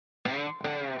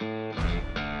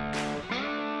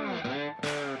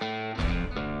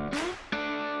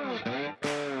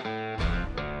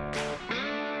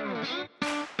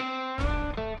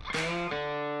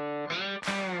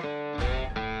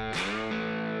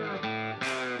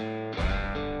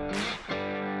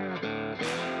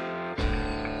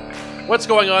What's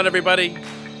going on, everybody?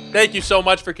 Thank you so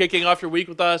much for kicking off your week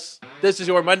with us. This is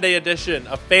your Monday edition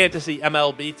of Fantasy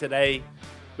MLB Today.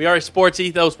 We are a Sports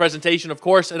Ethos presentation, of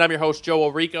course, and I'm your host, Joe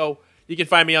Orico. You can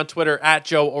find me on Twitter at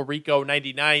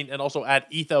JoeOrico99 and also at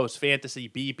Ethos Fantasy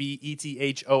BB,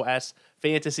 ETHOS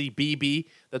Fantasy BB.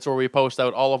 That's where we post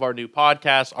out all of our new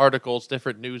podcasts, articles,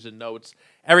 different news and notes.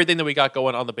 Everything that we got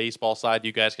going on the baseball side,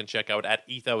 you guys can check out at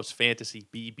Ethos Fantasy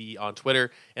BB on Twitter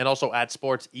and also at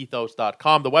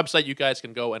sportsethos.com. The website, you guys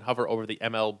can go and hover over the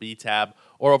MLB tab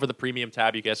or over the premium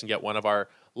tab. You guys can get one of our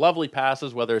lovely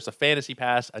passes, whether it's a fantasy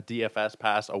pass, a DFS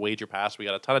pass, a wager pass. We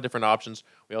got a ton of different options.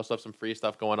 We also have some free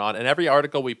stuff going on. And every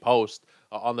article we post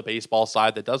on the baseball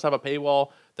side that does have a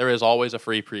paywall, there is always a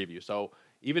free preview. So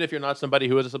even if you're not somebody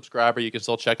who is a subscriber, you can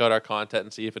still check out our content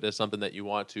and see if it is something that you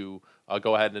want to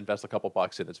go ahead and invest a couple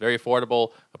bucks in. It's very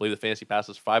affordable. I believe the fantasy pass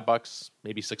is $5,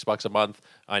 maybe $6 a month,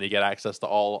 and you get access to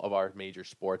all of our major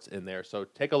sports in there. So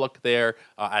take a look there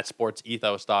at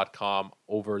sportsethos.com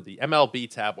over the MLB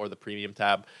tab or the premium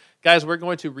tab. Guys, we're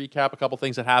going to recap a couple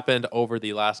things that happened over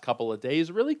the last couple of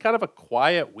days. Really kind of a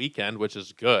quiet weekend, which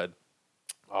is good.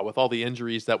 With all the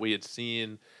injuries that we had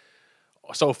seen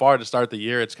so far to start the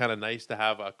year, it's kind of nice to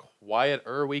have a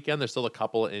quieter weekend. There's still a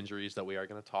couple of injuries that we are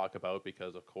going to talk about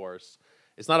because, of course,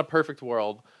 it's not a perfect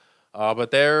world.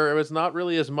 But there was not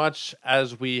really as much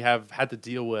as we have had to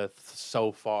deal with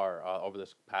so far over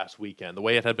this past weekend. The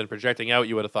way it had been projecting out,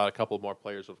 you would have thought a couple more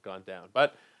players would have gone down.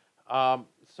 But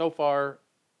so far,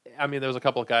 I mean, there's a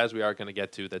couple of guys we are going to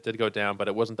get to that did go down, but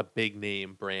it wasn't the big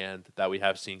name brand that we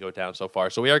have seen go down so far.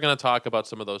 So we are going to talk about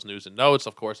some of those news and notes.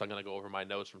 Of course, I'm going to go over my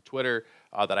notes from Twitter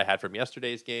that I had from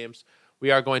yesterday's games. We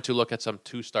are going to look at some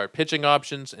two-start pitching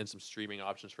options and some streaming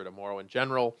options for tomorrow in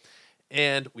general.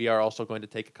 And we are also going to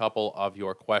take a couple of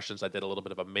your questions. I did a little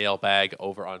bit of a mailbag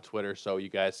over on Twitter, so you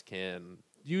guys can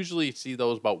usually see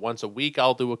those about once a week.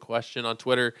 I'll do a question on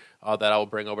Twitter that I will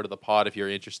bring over to the pod. If you're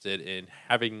interested in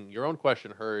having your own question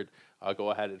heard,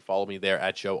 go ahead and follow me there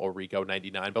at Joe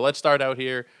Orico99. But let's start out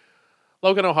here.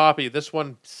 Logan O'Hoppe. This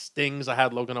one stings. I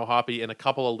had Logan O'Hoppe in a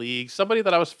couple of leagues. Somebody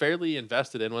that I was fairly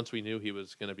invested in once we knew he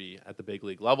was going to be at the big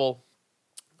league level.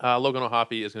 Logan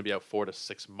O'Hoppe is going to be out 4 to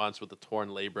 6 months with the torn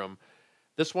labrum.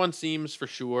 This one seems for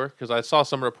sure, because I saw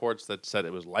some reports that said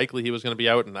it was likely he was going to be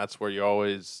out, and that's where you're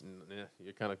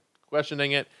kind of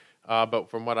questioning it. But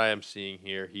from what I am seeing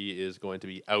here, he is going to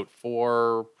be out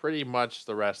for pretty much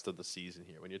the rest of the season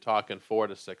here. When you're talking 4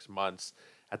 to 6 months,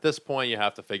 at this point, you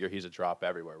have to figure he's a drop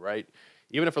everywhere, right?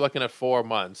 Even if we're looking at 4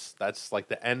 months, that's like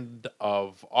the end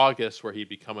of August where he'd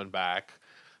be coming back.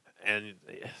 And,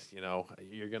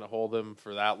 you're going to hold him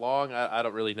for that long? I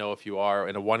don't really know if you are.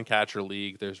 In a one-catcher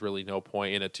league, there's really no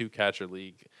point. In a two-catcher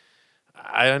league,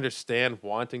 I understand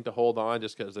wanting to hold on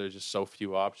just because there's just so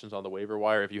few options on the waiver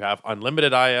wire. If you have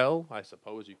unlimited IL, I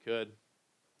suppose you could.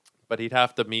 But he'd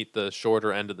have to meet the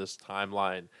shorter end of this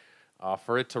timeline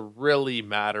for it to really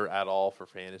matter at all for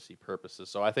fantasy purposes.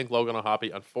 So I think Logan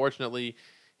O'Hoppe, unfortunately,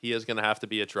 he is going to have to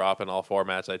be a drop in all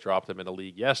formats. I dropped him in a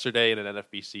league yesterday in an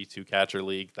NFBC two-catcher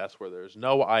league. That's where there's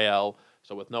no IL.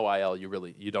 So with no IL,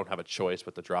 you don't have a choice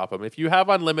but to drop him. If you have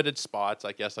unlimited spots,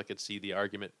 I guess I could see the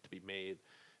argument to be made.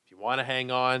 If you want to hang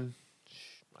on,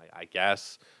 I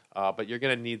guess. But you're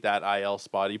going to need that IL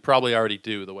spot. You probably already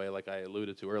do, the way, like I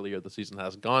alluded to earlier, the season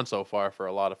has gone so far for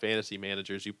a lot of fantasy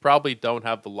managers. You probably don't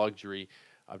have the luxury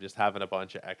of just having a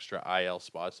bunch of extra IL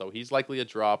spots. So he's likely a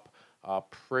drop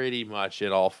pretty much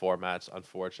in all formats,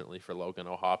 unfortunately, for Logan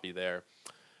O'Hoppe there.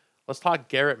 Let's talk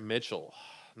Garrett Mitchell.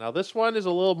 Now, this one is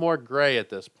a little more gray at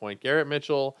this point. Garrett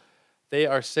Mitchell, they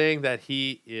are saying that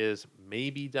he is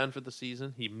maybe done for the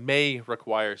season. He may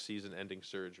require season-ending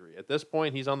surgery. At this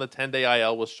point, he's on the 10-day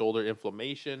IL with shoulder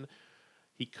inflammation.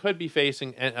 He could be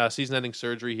facing season-ending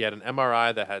surgery. He had an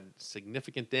MRI that had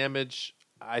significant damage.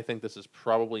 I think this is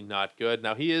probably not good.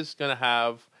 Now, he is going to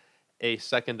have a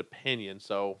second opinion,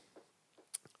 so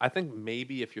I think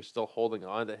maybe if you're still holding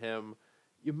on to him,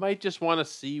 you might just want to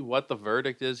see what the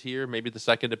verdict is here. Maybe the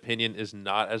second opinion is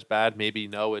not as bad. Maybe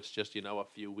no, it's just, a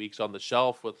few weeks on the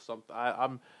shelf with something.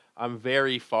 I'm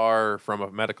very far from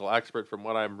a medical expert. From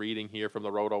what I'm reading here from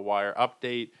the RotoWire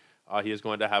update, he is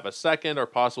going to have a second or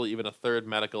possibly even a third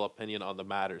medical opinion on the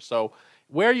matter. So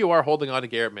where you are holding on to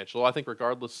Garrett Mitchell, I think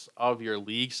regardless of your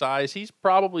league size, he's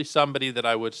probably somebody that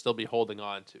I would still be holding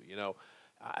on to,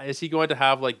 Is he going to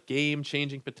have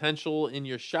game-changing potential in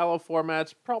your shallow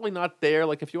formats? Probably not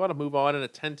there. If you want to move on in a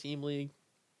 10-team league,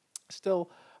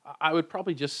 still I would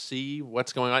probably just see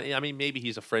what's going on. I mean, maybe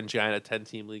he's a fringe guy in a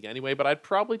 10-team league anyway, but I'd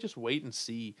probably just wait and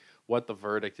see what the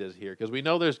verdict is here because we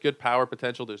know there's good power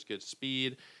potential, there's good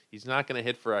speed. He's not going to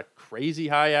hit for a crazy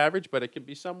high average, but it could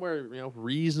be somewhere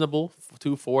reasonable,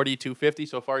 240, 250.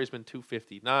 So far, he's been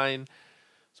 259.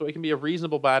 So it can be a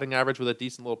reasonable batting average with a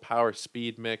decent little power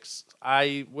speed mix.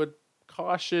 I would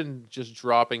caution just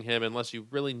dropping him unless you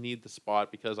really need the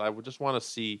spot because I would just want to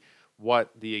see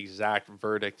what the exact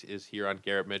verdict is here on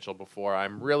Garrett Mitchell before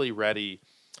I'm really ready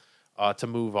to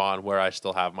move on where I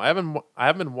still have him. I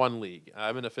have him in one league.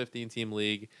 I'm in a 15-team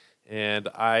league, and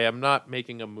I am not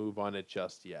making a move on it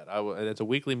just yet. And it's a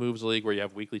weekly moves league where you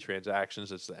have weekly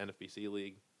transactions. It's the NFBC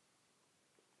league.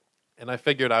 And I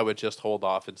figured I would just hold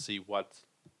off and see what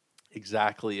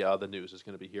exactly the news is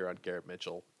going to be here on Garrett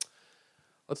Mitchell.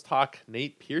 Let's talk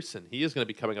Nate Pearson. He is going to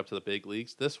be coming up to the big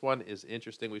leagues. This one is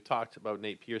interesting. We've talked about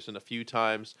Nate Pearson a few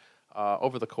times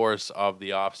over the course of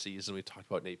the offseason. We've talked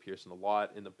about Nate Pearson a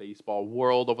lot in the baseball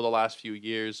world over the last few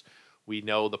years. We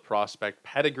know the prospect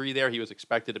pedigree there. He was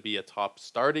expected to be a top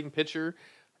starting pitcher.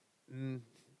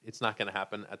 It's not going to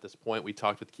happen at this point. We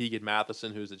talked with Keegan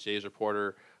Matheson, who's a Jays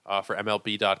reporter for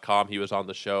MLB.com. He was on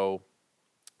the show.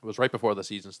 It was right before the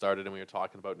season started, and we were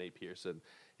talking about Nate Pearson.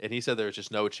 And he said there's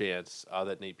just no chance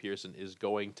that Nate Pearson is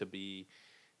going to be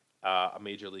a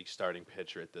major league starting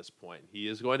pitcher at this point. He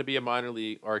is going to be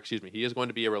he is going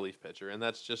to be a relief pitcher, and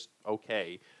that's just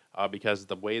okay because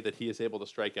the way that he is able to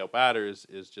strike out batters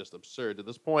is just absurd. At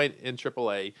this point in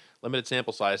AAA, limited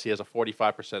sample size, he has a 45%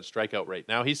 strikeout rate.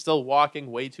 Now, he's still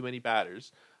walking way too many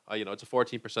batters. It's a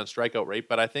 14% strikeout rate,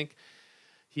 but I think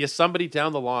he is somebody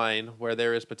down the line where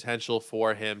there is potential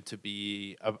for him to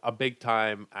be a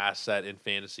big-time asset in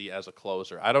fantasy as a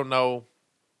closer. I don't know.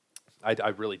 I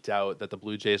really doubt that the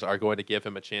Blue Jays are going to give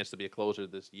him a chance to be a closer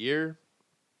this year.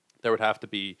 There would have to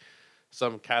be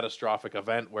some catastrophic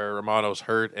event where Romano's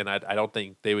hurt, and I don't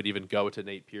think they would even go to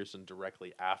Nate Pearson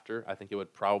directly after. I think it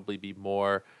would probably be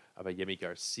more of a Yimi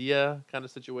Garcia kind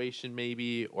of situation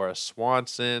maybe, or a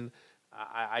Swanson.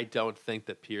 I don't think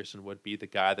that Pearson would be the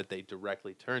guy that they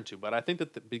directly turn to, but I think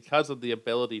that because of the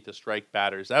ability to strike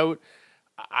batters out,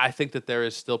 I think that there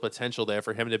is still potential there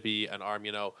for him to be an arm.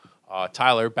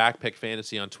 Tyler, Backpick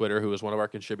Fantasy on Twitter, who is one of our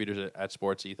contributors at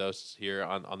Sports Ethos here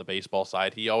on the baseball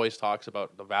side, he always talks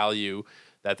about the value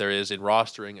that there is in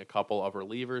rostering a couple of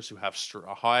relievers who have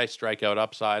a high strikeout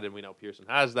upside, and we know Pearson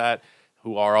has that,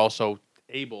 who are also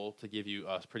able to give you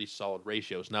pretty solid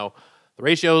ratios. Now, the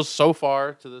ratios so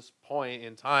far to this point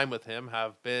in time with him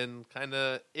have been kind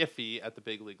of iffy at the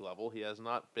big league level. He has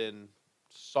not been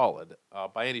solid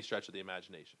by any stretch of the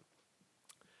imagination.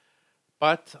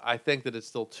 But I think that it's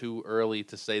still too early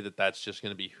to say that that's just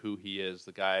going to be who he is,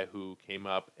 the guy who came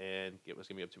up and was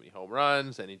giving up too many home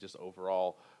runs, and he just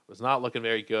overall was not looking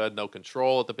very good, no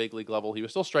control at the big league level. He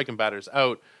was still striking batters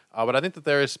out, but I think that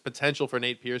there is potential for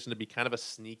Nate Pearson to be kind of a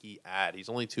sneaky ad. He's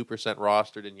only 2%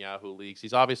 rostered in Yahoo leagues.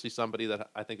 He's obviously somebody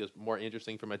that I think is more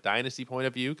interesting from a dynasty point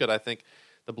of view, because I think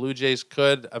the Blue Jays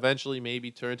could eventually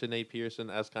maybe turn to Nate Pearson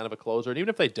as kind of a closer. And even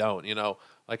if they don't,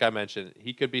 like I mentioned,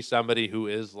 he could be somebody who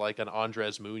is like an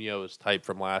Andres Munoz type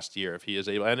from last year if he is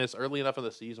able. And it's early enough in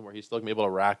the season where he's still going to be able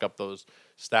to rack up those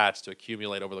stats to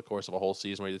accumulate over the course of a whole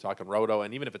season where you're talking roto.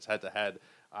 And even if it's head-to-head,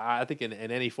 I think in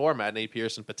any format, Nate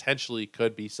Pearson potentially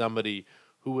could be somebody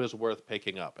who is worth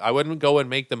picking up. I wouldn't go and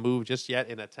make the move just yet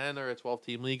in a 10 or a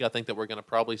 12-team league. I think that we're going to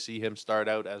probably see him start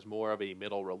out as more of a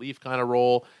middle relief kind of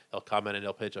role. He'll come in and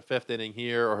he'll pitch a 5th inning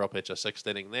here, or he'll pitch a 6th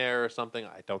inning there or something.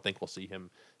 I don't think we'll see him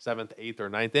 7th, 8th,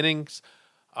 or 9th innings.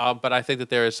 But I think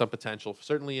that there is some potential,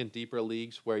 certainly in deeper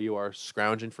leagues where you are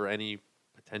scrounging for any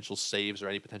potential saves or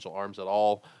any potential arms at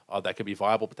all that could be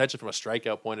viable, potentially from a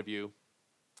strikeout point of view.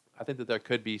 I think that there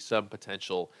could be some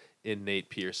potential in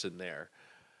Nate Pearson there.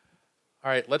 All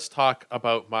right, let's talk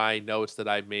about my notes that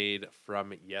I made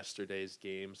from yesterday's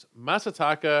games.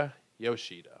 Masataka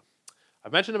Yoshida.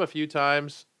 I've mentioned him a few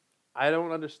times. I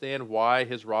don't understand why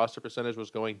his roster percentage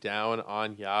was going down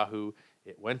on Yahoo.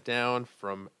 It went down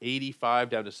from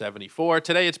 85 down to 74.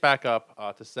 Today it's back up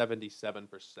to 77%.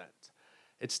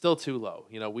 It's still too low.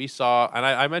 We saw, and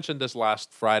I mentioned this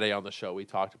last Friday on the show, we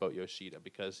talked about Yoshida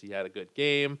because he had a good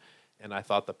game. And I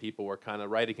thought the people were kind of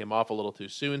writing him off a little too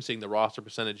soon, seeing the roster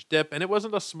percentage dip. And it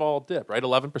wasn't a small dip, right?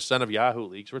 11% of Yahoo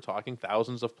leagues, we're talking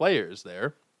thousands of players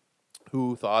there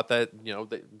who thought that,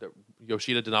 that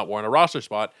Yoshida did not warrant a roster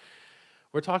spot.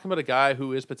 We're talking about a guy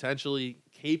who is potentially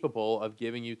capable of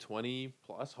giving you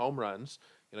 20-plus home runs.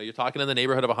 You're talking in the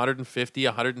neighborhood of 150,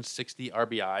 160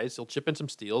 RBIs. He'll chip in some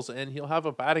steals, and he'll have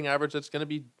a batting average that's going to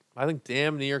be I think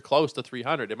damn near close to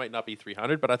 300. It might not be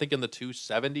 300, but I think in the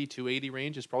 270, 280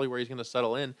 range is probably where he's going to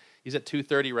settle in. He's at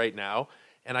 230 right now.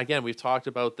 And again, we've talked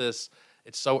about this.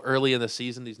 It's so early in the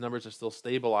season. These numbers are still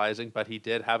stabilizing, but he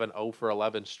did have an 0 for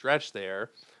 11 stretch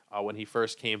there when he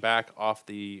first came back off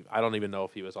the, I don't even know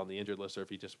if he was on the injured list or if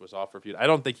he just was off for a few. I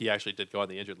don't think he actually did go on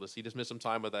the injured list. He just missed some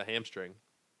time with a hamstring.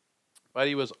 But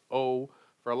he was 0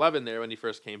 for 11 there when he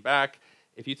first came back.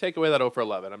 If you take away that 0 for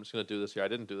 11, I'm just going to do this here. I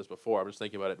didn't do this before. I'm just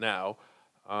thinking about it now.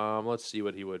 Let's see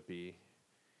what he would be.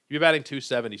 He'd be batting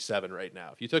 277 right now.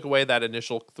 If you took away that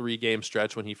initial 3-game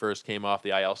stretch when he first came off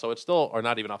the IL, so it's still, or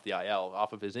not even off the IL,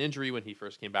 off of his injury when he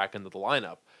first came back into the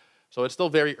lineup. So it's still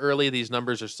very early. These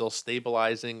numbers are still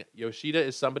stabilizing. Yoshida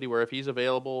is somebody where if he's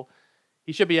available,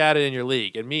 he should be added in your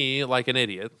league. And me, like an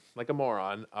idiot, like a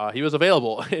moron, he was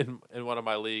available in one of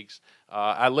my leagues.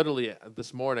 I literally,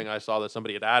 this morning, I saw that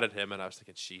somebody had added him, and I was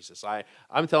thinking, Jesus,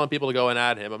 I'm telling people to go and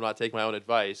add him. I'm not taking my own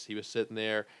advice. He was sitting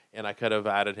there, and I could have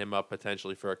added him up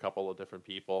potentially for a couple of different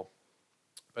people.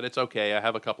 But it's okay. I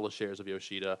have a couple of shares of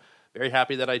Yoshida. Very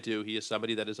happy that I do. He is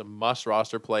somebody that is a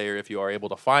must-roster player if you are able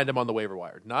to find him on the waiver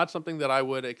wire. Not something that I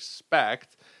would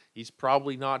expect. He's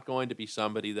probably not going to be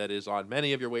somebody that is on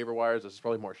many of your waiver wires. This is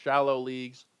probably more shallow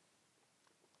leagues,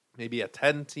 maybe a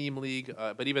 10-team league.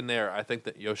 But even there, I think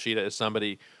that Yoshida is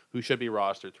somebody who should be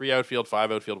rostered. 3 outfield,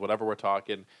 5 outfield, whatever we're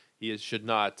talking. Should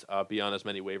not be on as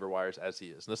many waiver wires as he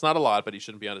is. And that's not a lot, but he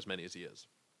shouldn't be on as many as he is.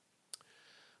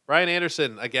 Brian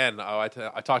Anderson, again, I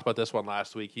talked about this one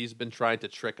last week. He's been trying to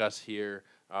trick us here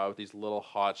with these little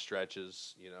hot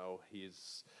stretches.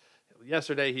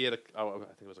 Yesterday he had I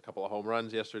think it was a couple of home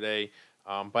runs yesterday.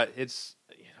 But it's,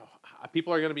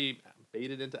 people are going to be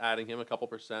baited into adding him. A couple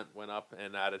percent went up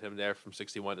and added him there from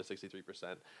 61 to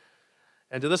 63%.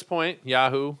 And to this point,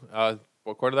 Yahoo,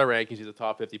 according to their rankings, he's a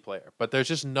top 50 player. But there's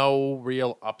just no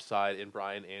real upside in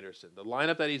Brian Anderson. The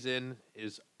lineup that he's in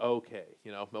is okay.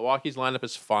 Milwaukee's lineup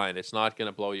is fine. It's not going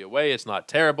to blow you away. It's not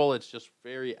terrible. It's just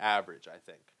very average, I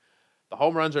think. The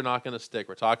home runs are not going to stick.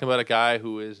 We're talking about a guy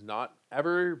who has not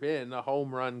ever been a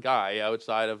home run guy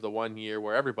outside of the 1 year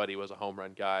where everybody was a home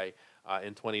run guy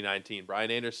in 2019.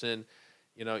 Brian Anderson,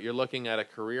 you're looking at a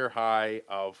career high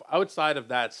of, outside of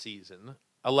that season,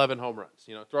 11 home runs.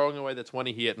 Throwing away the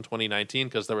 20 he hit in 2019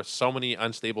 because there were so many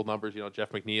unstable numbers,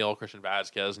 Jeff McNeil, Christian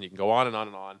Vasquez, and you can go on and on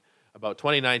and on about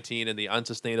 2019 and the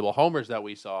unsustainable homers that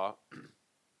we saw.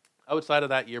 Outside of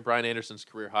that year, Brian Anderson's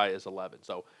career high is 11.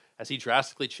 So has he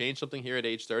drastically changed something here at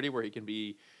age 30 where he can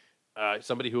be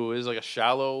somebody who is like a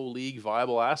shallow league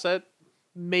viable asset?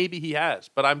 Maybe he has,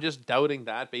 but I'm just doubting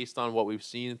that based on what we've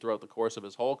seen throughout the course of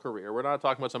his whole career. We're not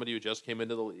talking about somebody who just came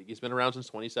into the league. He's been around since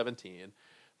 2017.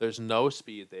 There's no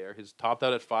speed there. He's topped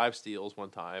out at 5 steals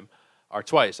one time, or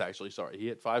twice, actually. Sorry, he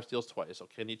hit 5 steals twice. So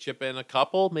can he chip in a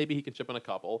couple? Maybe he can chip in a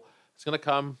couple. It's going to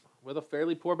come with a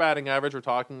fairly poor batting average. We're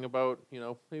talking about,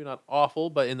 maybe not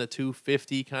awful, but in the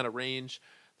 250 kind of range.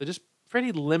 They're just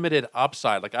pretty limited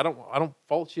upside. Like I don't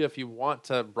fault you if you want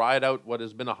to ride out what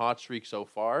has been a hot streak so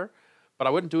far, but I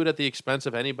wouldn't do it at the expense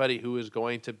of anybody who is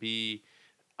going to be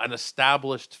an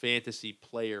established fantasy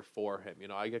player for him.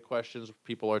 I get questions.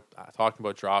 People are talking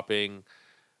about dropping.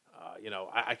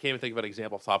 I can't even think of an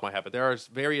example off the top of my head, but there are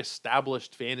very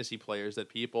established fantasy players that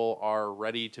people are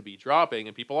ready to be dropping,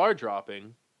 and people are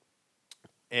dropping,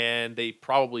 and they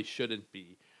probably shouldn't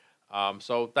be.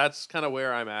 So that's kind of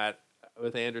where I'm at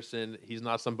with Anderson. He's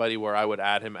not somebody where I would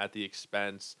add him at the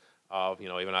expense of,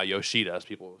 even Yoshida, as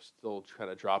people are still kind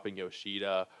of dropping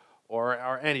Yoshida.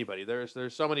 Or anybody.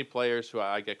 There's so many players who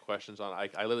I get questions on.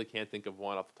 I literally can't think of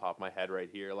one off the top of my head right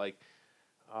here. Like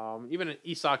even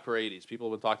Isak Paredes.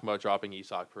 People have been talking about dropping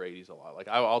Isak Paredes a lot. Like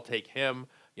I'll take him.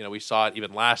 We saw it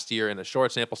even last year in a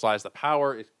short sample size. The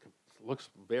power looks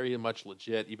very much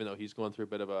legit, even though he's going through a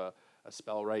bit of a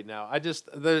spell right now.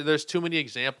 There's too many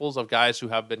examples of guys who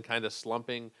have been kind of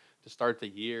slumping to start the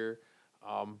year.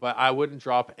 But I wouldn't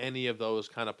drop any of those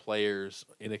kind of players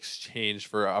in exchange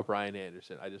for a Brian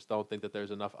Anderson. I just don't think that there's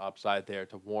enough upside there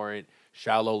to warrant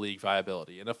shallow league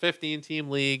viability. In a 15-team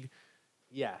league,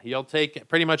 yeah, he'll take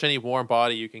pretty much any warm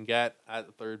body you can get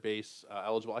at third base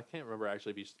eligible. I can't remember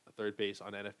actually if he's third base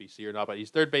on NFBC or not, but he's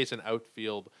third base and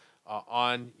outfield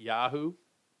on Yahoo.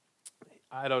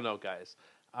 I don't know, guys.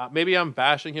 Maybe I'm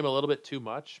bashing him a little bit too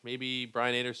much. Maybe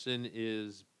Brian Anderson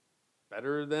is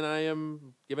better than I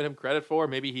am giving him credit for.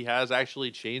 Maybe he has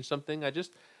actually changed something.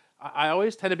 I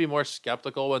always tend to be more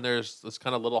skeptical when there's this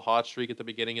kind of little hot streak at the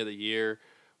beginning of the year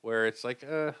where it's like,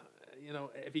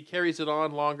 if he carries it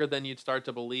on longer, then you'd start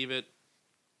to believe it.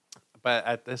 But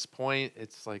at this point,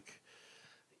 it's like,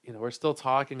 we're still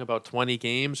talking about 20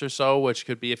 games or so, which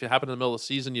could be, if it happened in the middle of the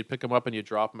season, you'd pick him up and you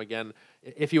drop him again.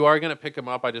 If you are going to pick him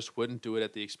up, I just wouldn't do it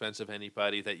at the expense of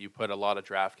anybody that you put a lot of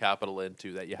draft capital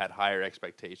into, that you had higher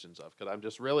expectations of, because I'm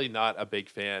just really not a big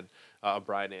fan of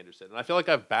Brian Anderson. And I feel like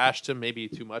I've bashed him maybe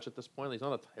too much at this point. He's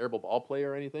not a terrible ball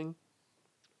player or anything.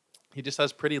 He just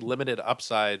has pretty limited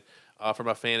upside from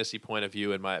a fantasy point of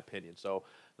view, in my opinion. So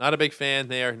not a big fan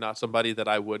there, not somebody that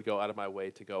I would go out of my way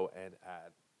to go and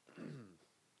add.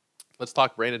 Let's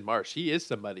talk Brandon Marsh. He is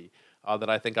somebody that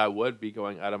I think I would be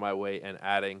going out of my way and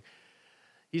adding.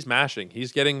 He's mashing.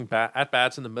 He's getting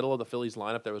at-bats in the middle of the Phillies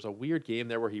lineup. There was a weird game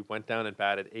there where he went down and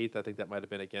batted eighth. I think that might have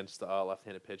been against a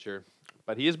left-handed pitcher.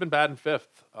 But he has been batting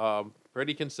fifth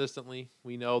pretty consistently.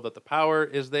 We know that the power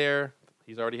is there.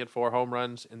 He's already hit 4 home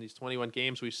runs in these 21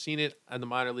 games. We've seen it at the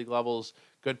minor league levels,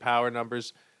 good power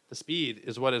numbers. The speed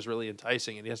is what is really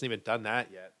enticing, and he hasn't even done that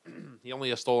yet. He only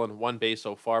has stolen 1 base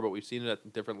so far, but we've seen it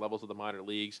at different levels of the minor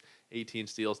leagues, 18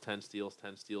 steals, 10 steals,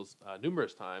 10 steals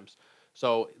numerous times.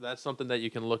 So that's something that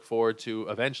you can look forward to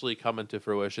eventually coming to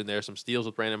fruition. There's some steals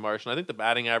with Brandon Marsh, and I think the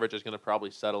batting average is going to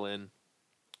probably settle in,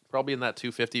 probably in that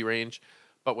 250 range.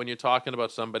 But when you're talking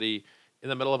about somebody in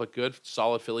the middle of a good,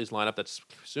 solid Phillies lineup that's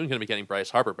soon going to be getting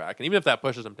Bryce Harper back, and even if that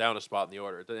pushes him down a spot in the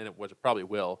order, and it probably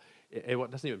will, it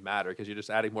doesn't even matter because you're just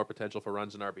adding more potential for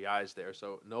runs and RBIs there,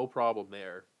 so no problem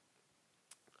there.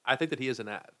 I think that he is an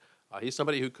ad. He's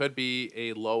somebody who could be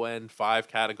a low-end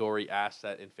 5-category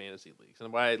asset in fantasy leagues.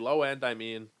 And by low-end, I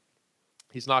mean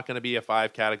he's not going to be a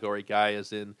 5-category guy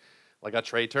as in like a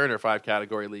Trey Turner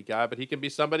 5-category league guy, but he can be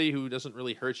somebody who doesn't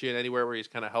really hurt you in anywhere, where he's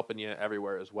kind of helping you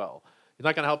everywhere as well. He's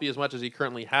not going to help you as much as he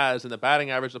currently has in the batting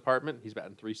average department. He's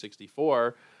batting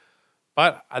 .364,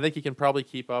 but I think he can probably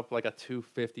keep up like a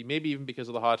 250, maybe even because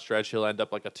of the hot stretch, he'll end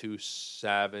up like a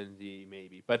 270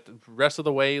 maybe. But the rest of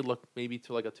the way, look maybe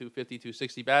to like a 250,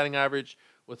 260 batting average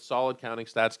with solid counting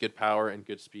stats, good power, and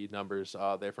good speed numbers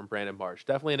there from Brandon Marsh.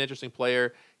 Definitely an interesting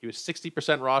player. He was 60%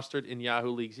 rostered in Yahoo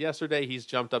leagues yesterday. He's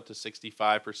jumped up to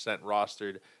 65%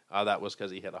 rostered. That was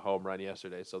because he hit a home run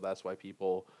yesterday, so that's why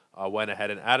people went ahead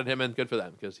and added him, and good for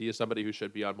them because he is somebody who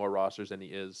should be on more rosters than he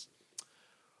is.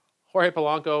 Jorge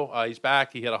Polanco, he's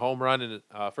back. He hit a home run in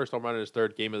first home run in his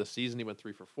 3rd game of the season. He went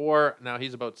 3 for 4. Now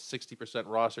he's about 60%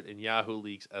 rostered in Yahoo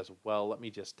leagues as well. Let me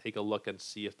just take a look and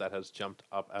see if that has jumped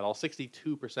up at all.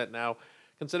 62% now.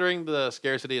 Considering the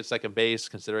scarcity at second base,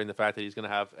 considering the fact that he's going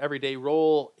to have everyday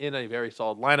role in a very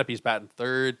solid lineup, he's batting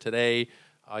 3rd today.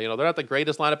 They're not the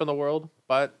greatest lineup in the world,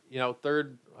 but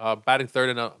batting third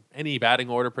in any batting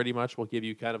order pretty much will give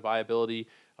you kind of viability.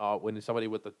 When somebody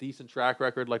with a decent track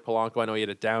record like Polanco, I know he had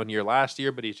a down year last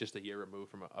year, but he's just a year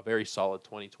removed from a very solid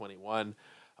 2021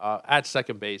 at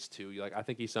second base too. I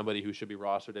think he's somebody who should be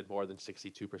rostered in more than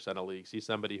 62% of leagues. He's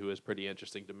somebody who is pretty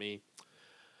interesting to me.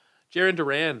 Jarren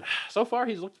Duran, so far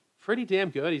he's looked pretty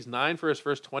damn good. He's 9 for his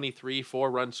first 23,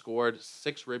 4 runs scored,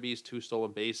 6 ribbies, 2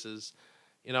 stolen bases.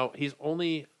 He's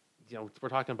only, we're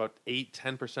talking about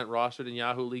 8-10% rostered in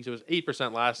Yahoo leagues. It was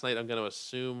 8% last night. I'm going to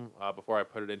assume before I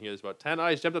put it in here, it's about 10.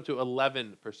 He's jumped up to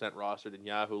 11% rostered in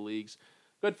Yahoo leagues.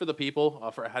 Good for the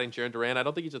people for adding Jarren Duran. I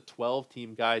don't think he's a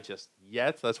 12-team guy just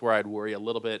yet. That's where I'd worry a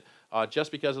little bit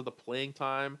just because of the playing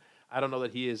time. I don't know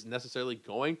that he is necessarily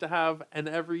going to have an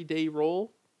everyday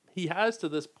role. He has to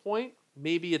this point.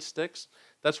 Maybe it sticks.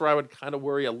 That's where I would kind of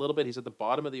worry a little bit. He's at the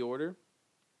bottom of the order,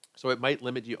 so it might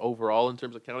limit you overall in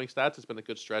terms of counting stats. It's been a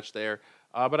good stretch there.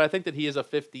 But I think that he is a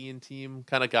 15-team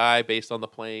kind of guy based on the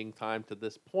playing time to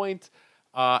this point.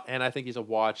 And I think he's a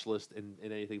watch list in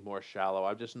anything more shallow.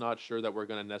 I'm just not sure that we're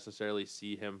going to necessarily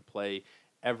see him play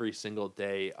every single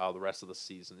day the rest of the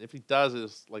season. If he does,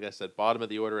 is like I said, bottom of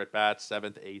the order at bat,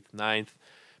 7th, 8th, 9th.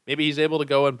 Maybe he's able to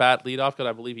go and bat leadoff, because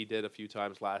I believe he did a few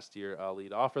times last year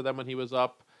lead off for them when he was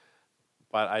up.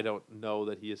 But I don't know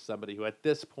that he is somebody who at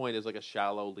this point is like a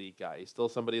shallow league guy. He's still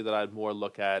somebody that I'd more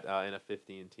look at in a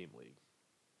 15-team league.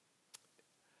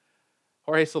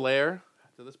 Jorge Soler,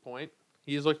 to this point,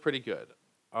 he's looked pretty good.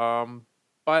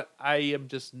 But I am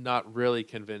just not really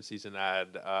convinced he's an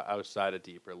ad outside of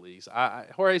deeper leagues.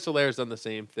 Jorge Soler has done the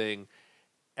same thing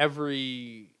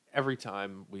every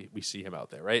time we see him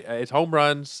out there, right? It's home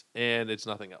runs and it's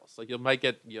nothing else. Like you might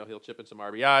get, he'll chip in some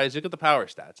RBIs. You get the power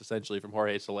stats essentially from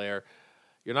Jorge Soler.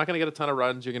 You're not going to get a ton of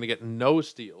runs. You're going to get no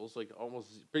steals, like almost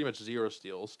pretty much 0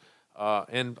 steals,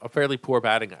 and a fairly poor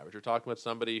batting average. You're talking about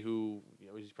somebody who,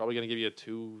 he's probably going to give you a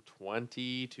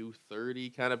 220, 230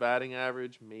 kind of batting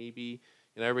average, maybe.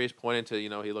 Everybody's pointing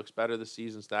to, he looks better this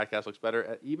season. Statcast looks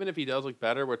better. Even if he does look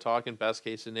better, we're talking best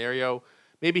case scenario.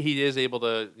 Maybe he is able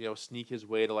to, sneak his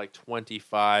way to like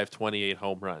 25, 28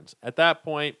 home runs. At that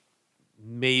point,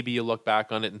 maybe you look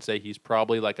back on it and say he's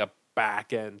probably like a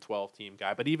back-end 12-team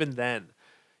guy. But even then,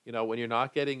 when you're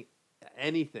not getting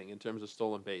anything in terms of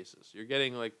stolen bases, you're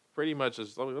getting like pretty much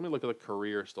as let me look at the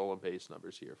career stolen base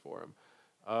numbers here for him.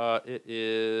 It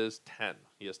is 10.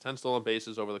 He has 10 stolen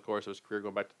bases over the course of his career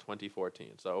going back to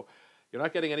 2014. So you're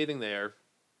not getting anything there.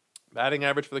 Batting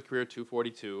average for the career,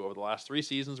 242. Over the last 3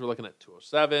 seasons, we're looking at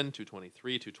 207,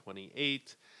 223,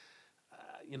 228.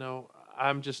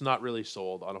 I'm just not really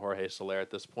sold on Jorge Soler at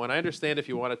this point. I understand if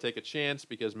you want to take a chance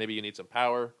because maybe you need some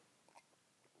power.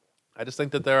 I just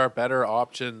think that there are better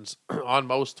options on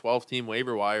most 12-team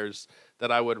waiver wires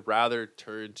that I would rather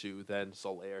turn to than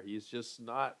Soler. He's just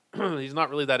not he's not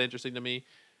really that interesting to me.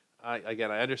 I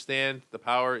understand the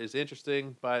power is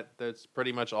interesting, but that's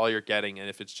pretty much all you're getting. And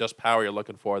if it's just power you're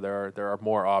looking for, there are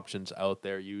more options out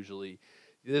there usually.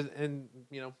 And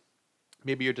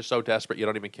maybe you're just so desperate you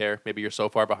don't even care. Maybe you're so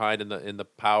far behind in the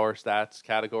power stats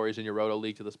categories in your Roto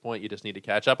League to this point, you just need to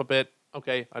catch up a bit.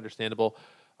 Okay, understandable.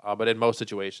 But in most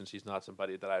situations, he's not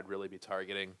somebody that I'd really be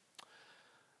targeting.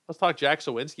 Let's talk Jack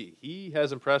Sawinski. He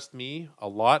has impressed me a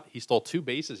lot. He stole 2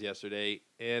 bases yesterday,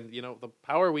 and the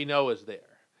power we know is there.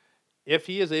 If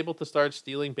he is able to start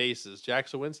stealing bases, Jack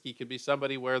Sawinski could be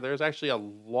somebody where there's actually a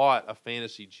lot of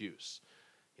fantasy juice.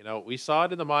 We saw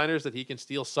it in the minors that he can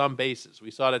steal some bases.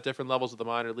 We saw it at different levels of the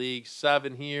minor league,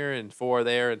 7 here and 4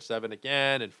 there and 7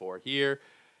 again and 4 here.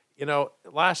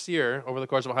 Last year, over the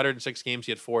course of 106 games,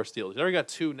 he had 4 steals. He's already got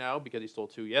 2 now because he stole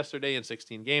 2 yesterday in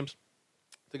 16 games.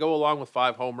 To go along with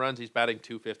 5 home runs, he's batting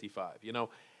 .255.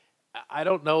 I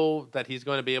don't know that he's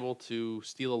going to be able to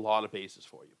steal a lot of bases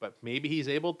for you, but maybe he's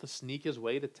able to sneak his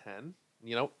way to 10,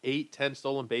 8, 10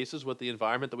 stolen bases with the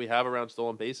environment that we have around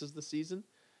stolen bases this season.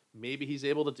 Maybe he's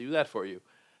able to do that for you.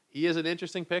 He is an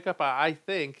interesting pickup, I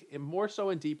think, and more so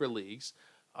in deeper leagues.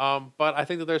 But I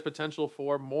think that there's potential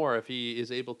for more if he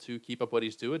is able to keep up what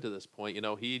he's doing to this point.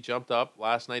 He jumped up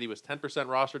last night. He was 10%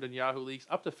 rostered in Yahoo leagues,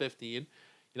 up to 15.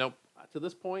 To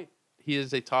this point, he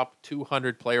is a top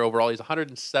 200 player overall. He's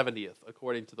 170th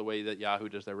according to the way that Yahoo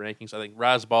does their rankings. I think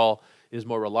Razball is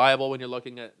more reliable when you're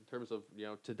looking at in terms of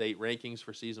to date rankings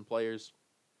for season players.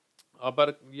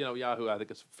 But Yahoo I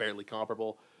think is fairly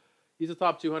comparable. He's a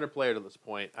top 200 player to this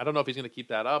point. I don't know if he's going to keep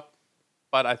that up,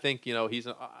 but I think he's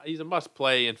a must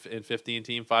play in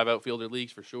 15-team 5 outfielder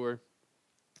leagues for sure.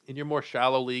 In your more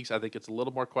shallow leagues, I think it's a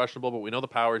little more questionable, but we know the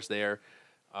power's there.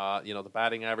 The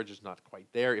batting average is not quite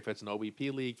there. If it's an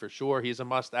OBP league, for sure, he's a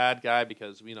must-add guy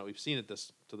because we've seen it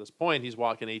to this point. He's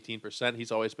walking 18%.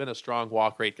 He's always been a strong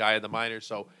walk rate guy in the minors,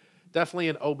 so definitely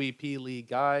an OBP league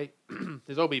guy.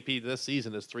 His OBP this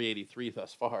season is 383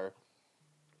 thus far.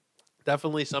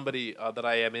 Definitely somebody that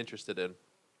I am interested in.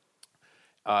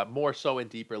 More so in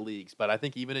deeper leagues, but I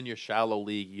think even in your shallow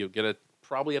league, you're gonna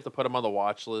probably have to put him on the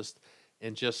watch list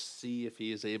and just see if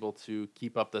he is able to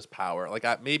keep up this power.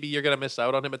 Maybe you're gonna miss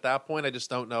out on him at that point. I just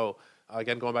don't know.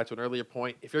 Again, going back to an earlier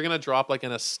point, if you're gonna drop like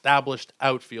an established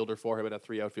outfielder for him in a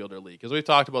 3 outfielder league, because we've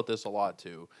talked about this a lot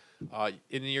too.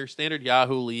 In your standard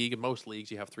Yahoo league, in most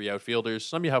leagues you have 3 outfielders.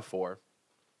 Some you have 4.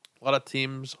 A lot of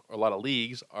teams or a lot of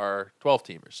leagues are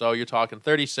 12-teamers. So you're talking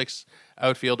 36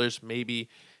 outfielders, maybe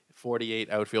 48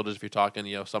 outfielders if you're talking,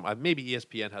 maybe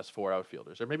ESPN has 4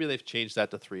 outfielders, or maybe they've changed that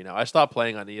to 3 now. I stopped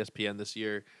playing on ESPN this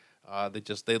year.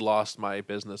 They lost my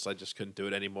business. I just couldn't do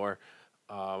it anymore.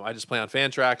 I just play on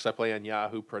Fantrax. I play on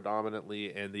Yahoo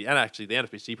predominantly, and the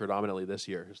NFBC predominantly this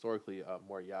year. Historically,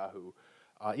 more Yahoo.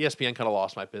 ESPN kind of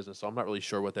lost my business, so I'm not really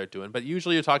sure what they're doing. But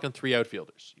usually you're talking 3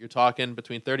 outfielders. You're talking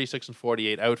between 36 and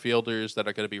 48 outfielders that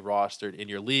are going to be rostered in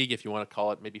your league, if you want to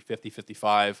call it maybe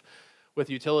 50-55, with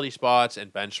utility spots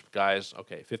and bench guys.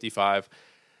 Okay, 55.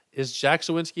 Is Jack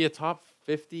Sawinski a top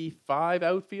 55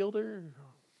 outfielder?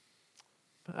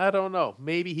 I don't know.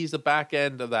 Maybe he's the back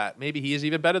end of that. Maybe he is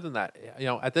even better than that.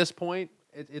 At this point,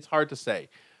 it's hard to say.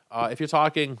 If you're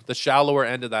talking the shallower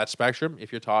end of that spectrum,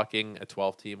 if you're talking a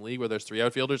 12-team league where there's 3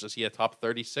 outfielders, is he a top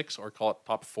 36 or call it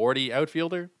top 40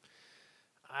 outfielder?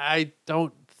 I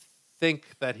don't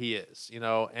think that he is,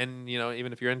 and,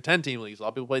 even if you're in 10-team leagues, a lot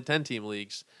of people play 10-team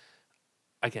leagues.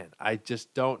 Again, I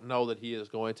just don't know that he is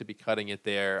going to be cutting it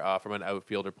there from an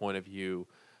outfielder point of view.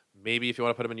 Maybe if you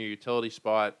want to put him in your utility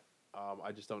spot,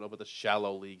 I just don't know about the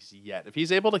shallow leagues yet. If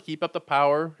he's able to keep up the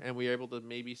power and we're able to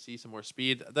maybe see some more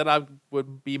speed, then I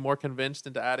would be more convinced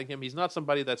into adding him. He's not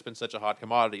somebody that's been such a hot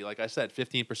commodity. Like I said,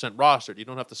 15% rostered. You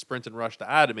don't have to sprint and rush to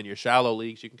add him in your shallow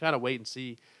leagues. You can kind of wait and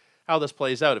see how this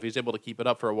plays out. If he's able to keep it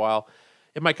up for a while,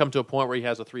 it might come to a point where he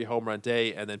has a 3 home run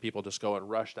day and then people just go and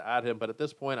rush to add him. But at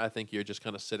this point, I think you're just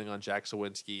kind of sitting on Jack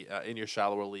Sawinski in your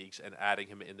shallower leagues and adding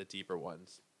him in the deeper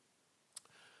ones.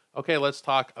 Okay, let's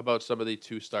talk about some of the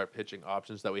two-start pitching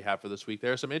options that we have for this week.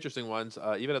 There are some interesting ones,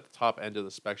 even at the top end of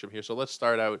the spectrum here. So let's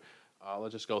start out.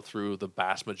 Let's just go through the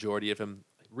vast majority of him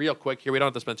real quick here. We don't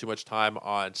have to spend too much time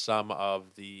on some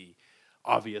of the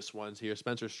obvious ones here.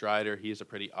 Spencer Strider, he's a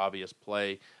pretty obvious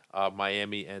play.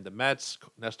 Miami and the Mets.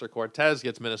 Nestor Cortez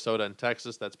gets Minnesota and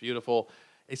Texas. That's beautiful.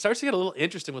 It starts to get a little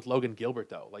interesting with Logan Gilbert,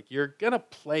 though. Like, you're gonna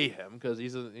play him because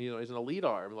he's he's an elite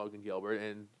arm, Logan Gilbert,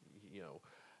 and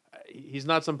he's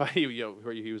not somebody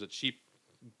where he was a cheap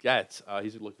get.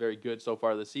 He's looked very good so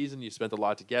far this season. You spent a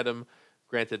lot to get him.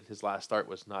 Granted, his last start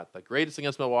was not the greatest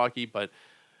against Milwaukee, but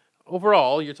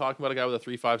overall, you're talking about a guy with a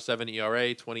 3.57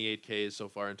 ERA, 28 Ks so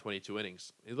far in 22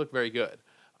 innings. He looked very good.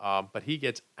 But he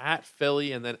gets at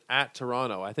Philly and then at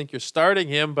Toronto. I think you're starting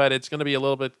him, but it's going to be a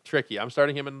little bit tricky. I'm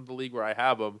starting him in the league where I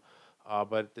have him,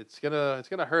 but it's gonna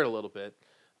hurt a little bit.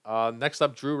 Next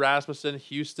up, Drew Rasmussen,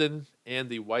 Houston, and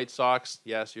the White Sox.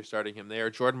 Yes, you're starting him there.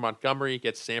 Jordan Montgomery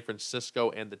gets San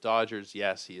Francisco and the Dodgers.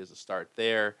 Yes, he is a start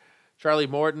there. Charlie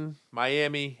Morton,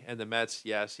 Miami, and the Mets.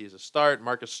 Yes, he is a start.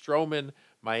 Marcus Stroman,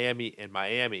 Miami, and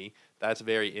Miami. That's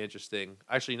very interesting.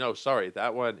 Actually, no, sorry.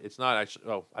 That one, it's not actually.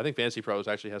 Oh, I think Fantasy Pros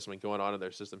actually has something going on in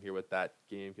their system here with that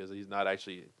game because he's not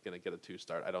actually going to get a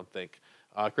 2-start, I don't think.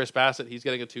 Chris Bassett, he's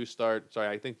getting a 2-start. Sorry,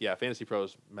 I think, Fantasy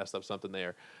Pros messed up something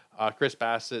there. Chris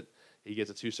Bassett, he gets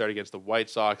a 2-start against the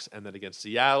White Sox and then against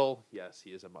Seattle. Yes,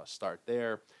 he is a must start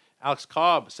there. Alex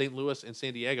Cobb, St. Louis and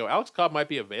San Diego. Alex Cobb might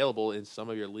be available in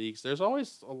some of your leagues. There's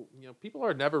always, people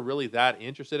are never really that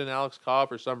interested in Alex Cobb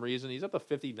for some reason. He's up to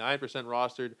 59%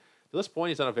 rostered. To this point,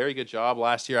 he's done a very good job.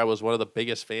 Last year, I was one of the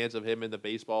biggest fans of him in the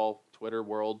baseball Twitter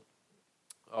world,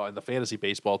 in the fantasy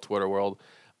baseball Twitter world.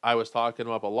 I was talking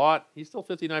him up a lot. He's still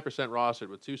 59% rostered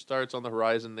with 2 starts on the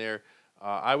horizon there.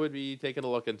 I would be taking a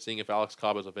look and seeing if Alex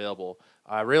Cobb is available.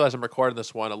 I realize I'm recording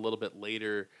this one a little bit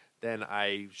later than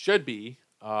I should be.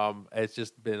 It's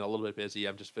just been a little bit busy.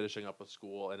 I'm just finishing up with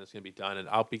school, and it's going to be done. And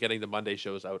I'll be getting the Monday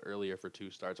shows out earlier for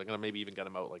 2 starts. I'm going to maybe even get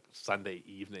them out like Sunday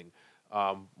evening.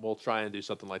 We'll try and do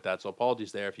something like that. So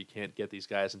apologies there if you can't get these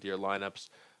guys into your lineups.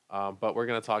 But we're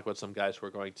going to talk about some guys who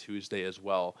are going Tuesday as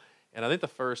well. And I think the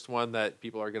first one that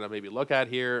people are going to maybe look at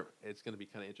here, it's going to be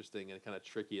kind of interesting and kind of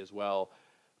tricky as well.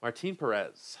 Martin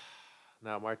Perez.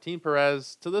 Now, Martin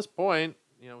Perez, to this point,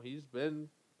 he's been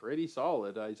pretty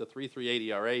solid. He's a 3.38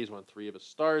 ERA. He's won 3 of his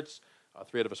starts,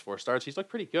 3 out of his 4 starts. He's looked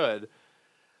pretty good.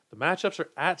 The matchups are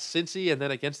at Cincy and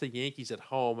then against the Yankees at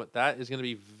home. That is going to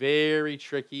be very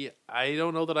tricky. I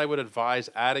don't know that I would advise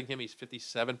adding him. He's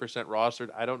 57%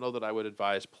 rostered. I don't know that I would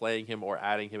advise playing him or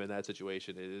adding him in that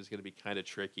situation. It is going to be kind of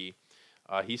tricky.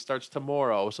 He starts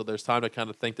tomorrow, so there's time to kind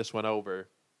of think this one over.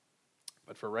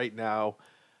 But for right now,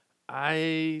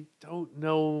 I don't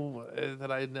know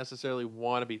that I necessarily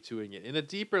want to be doing it. In a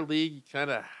deeper league, you kind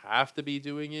of have to be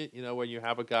doing it. When you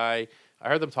have a guy, I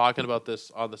heard them talking about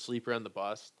this on the Sleeper and the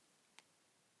Bust.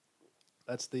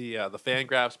 That's the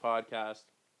Fangraphs podcast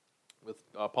with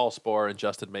Paul Sporer and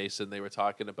Justin Mason. They were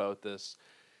talking about this.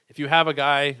 If you have a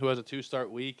guy who has a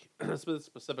 2-start week, this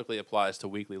specifically applies to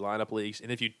weekly lineup leagues, and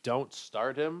if you don't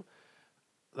start him,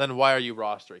 then why are you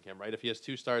rostering him, right? If he has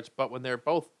 2 starts, but when they're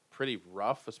both pretty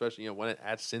rough, especially when it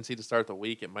at Cincy to start the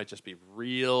week, it might just be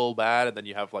real bad, and then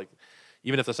you have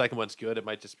even if the second one's good, it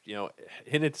might just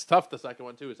and it's tough. The second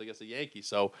one too is against the Yankees,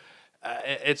 so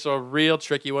it's a real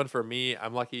tricky one for me.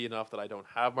 I'm lucky enough that I don't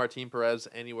have Martin Perez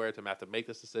anywhere to have to make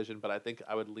this decision, but I think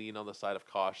I would lean on the side of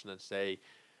caution and say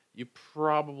you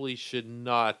probably should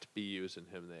not be using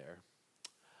him there.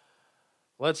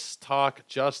 Let's talk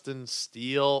Justin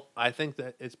Steele. I think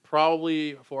that it's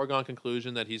probably a foregone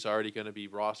conclusion that he's already going to be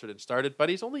rostered and started, but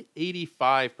he's only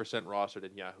 85% rostered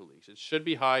in Yahoo leagues. It should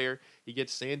be higher. He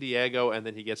gets San Diego, and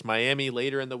then he gets Miami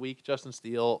later in the week. Justin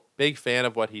Steele, big fan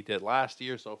of what he did last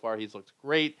year. So far, he's looked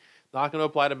great. Not going to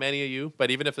apply to many of you, but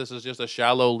even if this is just a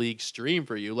shallow league stream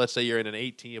for you, let's say you're in an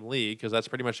 8-team league, because that's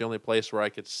pretty much the only place where I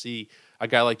could see a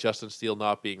guy like Justin Steele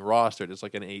not being rostered. It's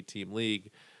like an 8-team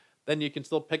league. Then you can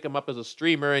still pick him up as a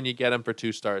streamer, and you get him for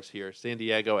 2 starts here, San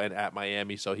Diego and at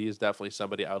Miami. So he is definitely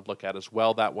somebody I would look at as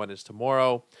well. That one is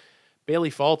tomorrow. Bailey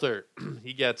Falter,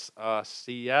 he gets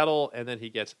Seattle, and then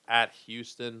he gets at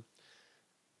Houston.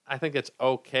 I think it's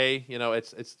okay.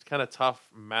 It's kind of tough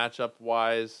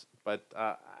matchup-wise, but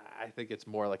I think it's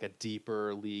more like a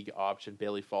deeper league option.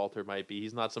 Bailey Falter might be.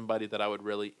 He's not somebody that I would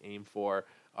really aim for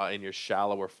in your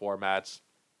shallower formats.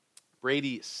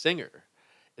 Brady Singer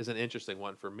is an interesting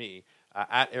one for me.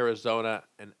 At Arizona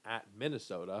and at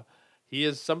Minnesota, he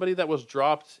is somebody that was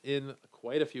dropped in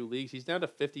quite a few leagues. He's down to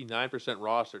 59%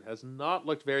 rostered. Has not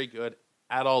looked very good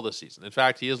at all this season. In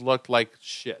fact, he has looked like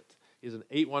shit. He has an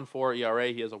 8.14 ERA.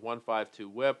 He has a 1.52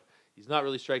 WHIP. He's not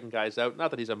really striking guys out.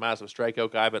 Not that he's a massive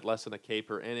strikeout guy, but less than a K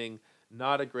per inning.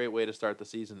 Not a great way to start the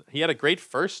season. He had a great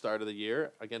first start of the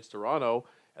year against Toronto,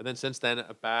 and then since then,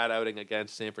 a bad outing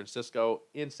against San Francisco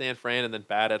in San Fran, and then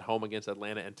bad at home against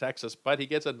Atlanta and Texas. But he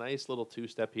gets a nice little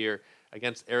two-step here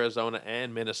against Arizona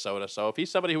and Minnesota. So if he's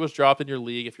somebody who was dropped in your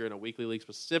league, if you're in a weekly league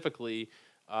specifically,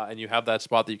 and you have that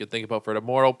spot that you can think about for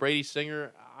tomorrow, Brady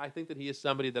Singer, I think that he is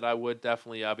somebody that I would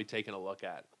definitely be taking a look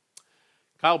at.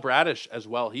 Kyle Bradish as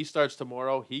well. He starts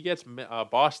tomorrow. He gets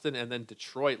Boston and then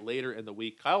Detroit later in the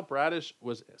week. Kyle Bradish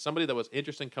was somebody that was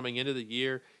interesting coming into the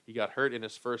year. He got hurt in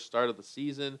his first start of the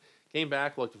season. Came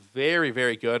back, looked very,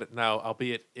 very good. Now,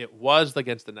 albeit it was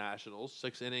against the Nationals.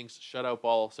 6 innings, shutout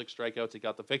ball, 6 strikeouts. He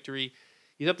got the victory.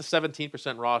 He's up to 17%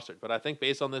 rostered. But I think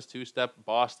based on this two-step,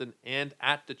 Boston and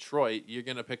at Detroit, you're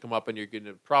going to pick him up and you're going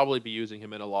to probably be using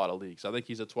him in a lot of leagues. I think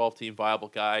he's a 12-team viable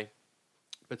guy,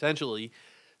 potentially.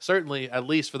 Certainly, at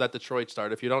least for that Detroit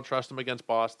start. If you don't trust him against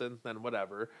Boston, then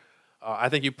whatever. I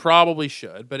think you probably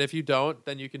should. But if you don't,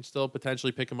 then you can still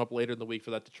potentially pick him up later in the week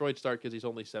for that Detroit start because he's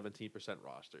only 17%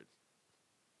 rostered.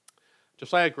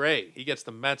 Josiah Gray, he gets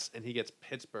the Mets and he gets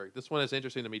Pittsburgh. This one is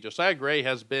interesting to me. Josiah Gray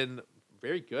has been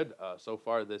very good so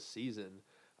far this season.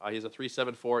 He has a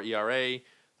 3.74 ERA.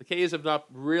 The K's have not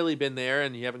really been there,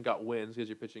 and you haven't got wins because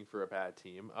you're pitching for a bad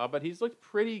team. But he's looked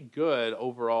pretty good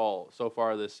overall so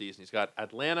far this season. He's got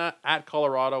Atlanta, at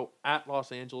Colorado, at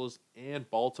Los Angeles, and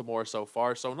Baltimore so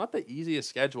far. So not the easiest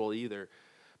schedule either.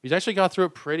 He's actually got through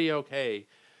it pretty okay.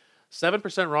 7%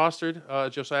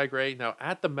 rostered, Josiah Gray. Now,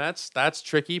 at the Mets, that's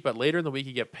tricky, but later in the week,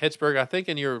 you get Pittsburgh. I think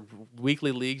in your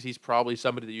weekly leagues, he's probably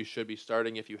somebody that you should be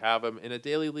starting if you have him. In a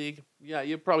daily league, yeah,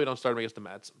 you probably don't start him against the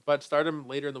Mets, but start him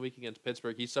later in the week against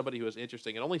Pittsburgh. He's somebody who is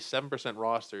interesting and only 7%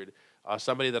 rostered,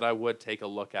 somebody that I would take a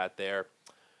look at there.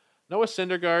 Noah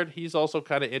Syndergaard, he's also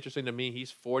kind of interesting to me.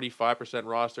 He's 45%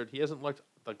 rostered. He hasn't looked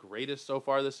the greatest so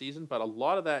far this season, but a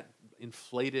lot of that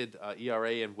inflated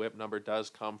ERA and WHIP number does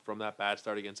come from that bad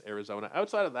start against Arizona.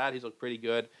 Outside of that, he's looked pretty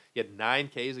good. He had 9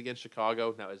 Ks against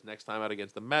Chicago. Now his next time out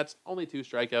against the Mets, only 2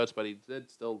 strikeouts, but he did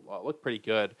still look pretty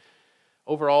good.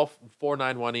 Overall,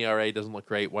 4.91 ERA doesn't look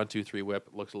great. 1.23 WHIP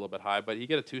looks a little bit high, but you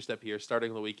get a 2-step here,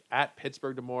 starting the week at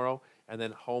Pittsburgh tomorrow, and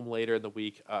then home later in the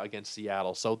week against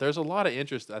Seattle. So there's a lot of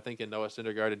interest, I think, in Noah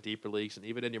Syndergaard in deeper leagues and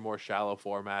even in your more shallow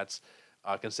formats,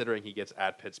 considering he gets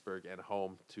at Pittsburgh and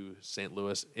home to St.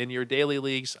 Louis. In your daily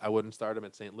leagues, I wouldn't start him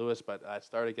at St. Louis, but I'd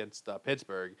start against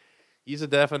Pittsburgh. He's a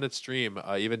definite stream,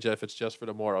 even if it's just for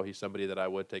tomorrow. He's somebody that I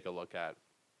would take a look at.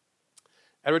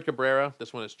 Edward Cabrera,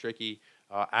 this one is tricky.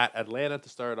 At Atlanta to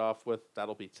start off with,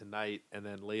 that'll be tonight, and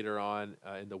then later on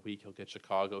in the week he'll get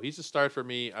Chicago. He's a start for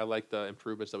me. I like the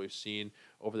improvements that we've seen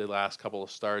over the last couple of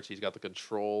starts. He's got the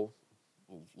control,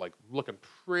 like looking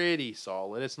pretty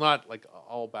solid. It's not like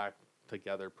all back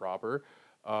together proper,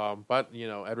 but you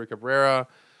know, Edward Cabrera.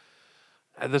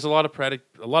 There's a lot of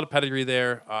pedigree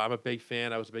there. I'm a big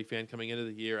fan. I was a big fan coming into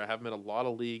the year. I have him in a lot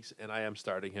of leagues, and I am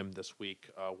starting him this week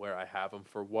where I have him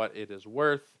for what it is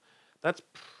worth. That's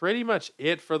pretty much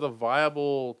it for the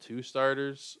viable 2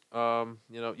 starters.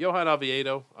 Johan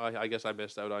Oviedo. I guess I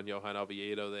missed out on Johan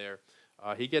Oviedo there.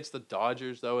 He gets the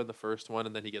Dodgers, though, in the first one,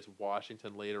 and then he gets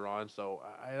Washington later on. So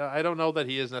I don't know that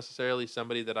he is necessarily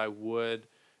somebody that I would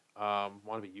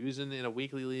want to be using in a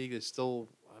weekly league. I'm still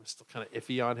kind of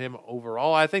iffy on him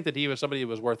overall. I think that he was somebody who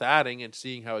was worth adding and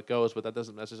seeing how it goes, but that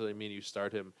doesn't necessarily mean you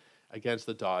start him against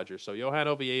the Dodgers. So Johan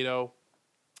Oviedo,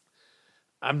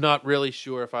 I'm not really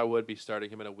sure if I would be starting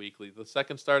him in a weekly. The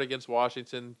second start against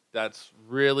Washington, that's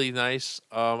really nice.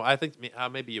 I think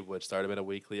maybe you would start him in a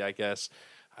weekly, I guess.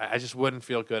 I just wouldn't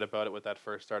feel good about it with that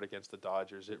first start against the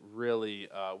Dodgers. It really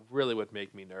would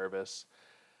make me nervous.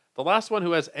 The last one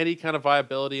who has any kind of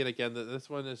viability, and again, this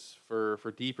one is for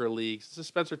deeper leagues, this is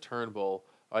Spencer Turnbull.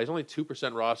 He's only 2%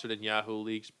 rostered in Yahoo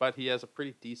leagues, but he has a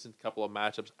pretty decent couple of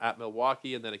matchups at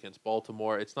Milwaukee and then against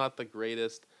Baltimore. It's not the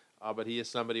greatest. But he is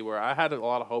somebody where I had a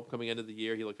lot of hope coming into the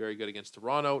year. He looked very good against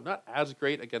Toronto. Not as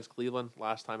great against Cleveland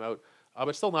last time out,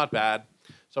 but still not bad.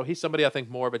 So he's somebody I think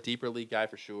more of a deeper league guy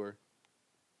for sure.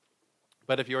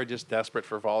 But if you're just desperate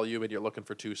for volume and you're looking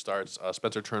for 2 starts,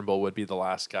 Spencer Turnbull would be the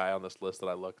last guy on this list that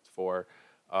I looked for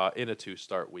in a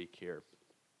 2-start week here.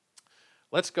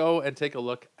 Let's go and take a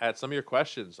look at some of your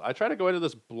questions. I try to go into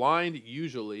this blind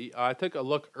usually. I took a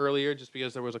look earlier just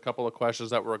because there was a couple of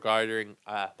questions that were regarding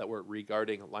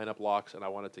lineup locks, and I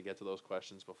wanted to get to those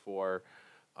questions before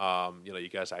you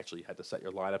guys actually had to set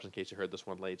your lineups in case you heard this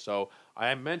one late. So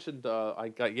I mentioned I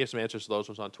gave some answers to those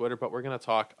ones on Twitter, but we're going to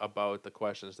talk about the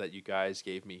questions that you guys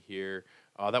gave me here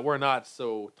that were not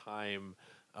so time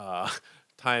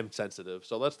sensitive.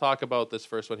 So let's talk about this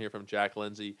first one here from Jack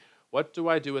Lindsay. What do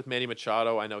I do with Manny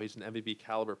Machado? I know he's an MVP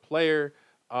caliber player,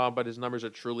 but his numbers are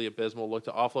truly abysmal. Look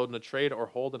to offload in a trade or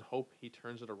hold and hope he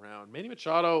turns it around. Manny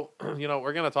Machado,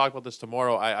 we're going to talk about this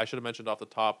tomorrow. I should have mentioned off the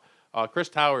top. Chris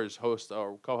Towers, host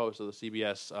or co-host of the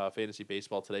CBS Fantasy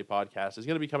Baseball Today podcast, is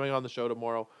going to be coming on the show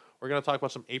tomorrow. We're going to talk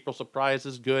about some April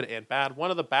surprises, good and bad.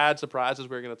 One of the bad surprises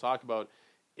we're going to talk about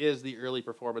is the early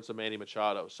performance of Manny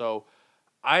Machado. So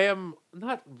I am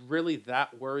not really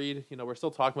that worried. We're still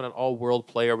talking about an all-world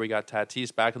player. We got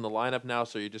Tatis back in the lineup now,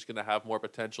 so you're just going to have more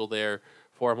potential there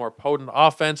for a more potent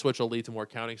offense, which will lead to more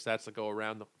counting stats that go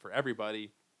around for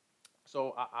everybody.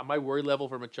 So my worry level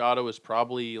for Machado is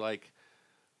probably like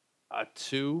a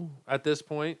 2 at this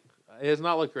point. It has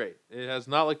not looked great. It has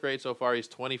not looked great so far. He's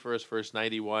 20 for his first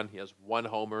 91. He has 1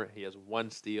 homer. He has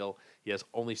 1 steal. He has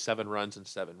only 7 runs and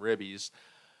 7 ribbies.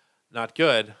 Not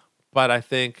good. But I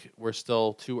think we're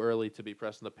still too early to be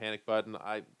pressing the panic button.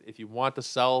 If you want to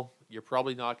sell, you're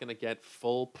probably not going to get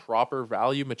full, proper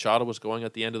value. Machado was going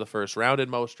at the end of the first round in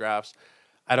most drafts.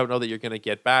 I don't know that you're going to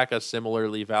get back a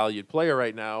similarly valued player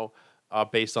right now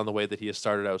based on the way that he has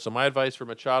started out. So my advice for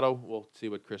Machado, we'll see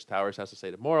what Chris Towers has to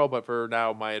say tomorrow. But for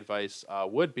now, my advice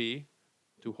would be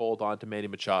to hold on to Manny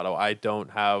Machado. I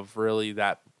don't have really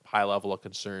that high level of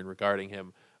concern regarding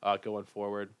him going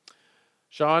forward.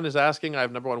 Sean is asking, I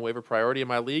have number 1 waiver priority in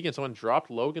my league, and someone dropped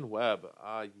Logan Webb.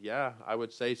 Yeah, I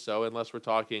would say so, unless we're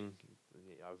talking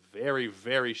a very,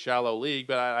 very shallow league,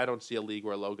 but I don't see a league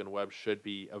where Logan Webb should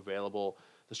be available.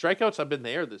 The strikeouts have been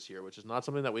there this year, which is not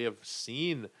something that we have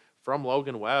seen from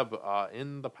Logan Webb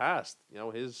in the past.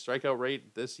 His strikeout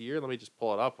rate this year, let me just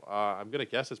pull it up. I'm going to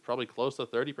guess it's probably close to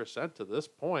 30% to this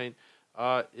point.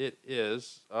 It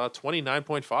is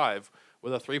 29.5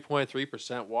 with a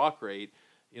 3.3% walk rate.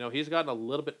 He's gotten a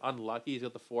little bit unlucky. He's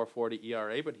got the 4.40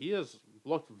 ERA, but he has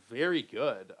looked very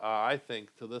good, I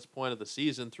think, to this point of the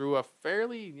season through a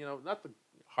fairly, not the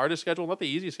hardest schedule, not the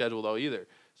easiest schedule, though, either.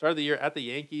 Started the year at the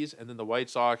Yankees and then the White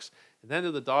Sox, and then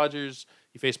to the Dodgers.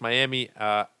 He faced Miami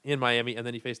in Miami, and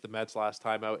then he faced the Mets last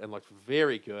time out and looked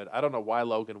very good. I don't know why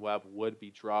Logan Webb would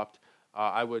be dropped.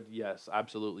 I would, yes,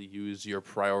 absolutely use your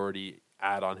priority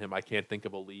ad on him. I can't think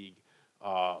of a league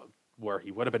where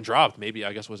he would have been dropped. Maybe,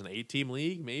 I guess, it was an 8-team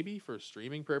league, maybe, for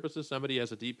streaming purposes. Somebody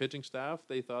has a deep pitching staff.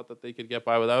 They thought that they could get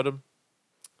by without him.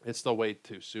 It's still way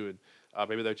too soon.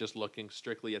 Maybe they're just looking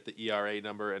strictly at the ERA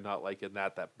number and not liking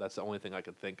that. That's the only thing I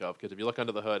can think of. Because if you look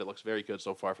under the hood, it looks very good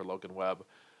so far for Logan Webb.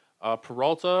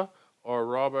 Peralta or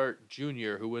Robert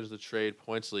Jr., who wins the trade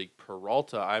points league?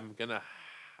 Peralta. I'm going to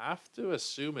have to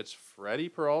assume it's Freddie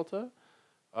Peralta.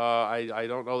 I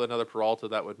don't know another Peralta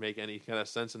that would make any kind of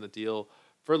sense in the deal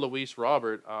for Luis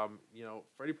Robert.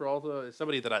 Freddie Peralta is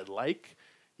somebody that I like.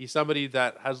 He's somebody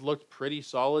that has looked pretty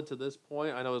solid to this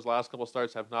point. I know his last couple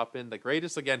starts have not been the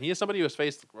greatest. Again, he is somebody who has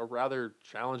faced a rather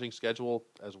challenging schedule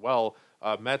as well.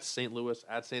 Mets, St. Louis,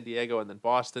 at San Diego, and then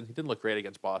Boston. He didn't look great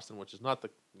against Boston, which is not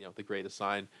the greatest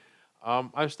sign.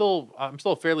 I'm still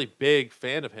a fairly big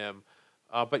fan of him,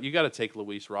 but you got to take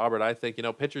Luis Robert. I think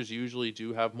pitchers usually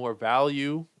do have more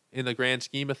value in the grand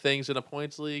scheme of things in a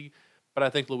points league. But I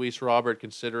think Luis Robert,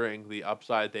 considering the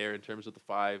upside there in terms of the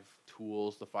 5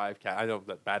 tools, the 5 I know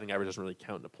that batting average doesn't really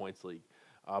count in the points league,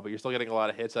 but you're still getting a lot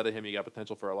of hits out of him. You got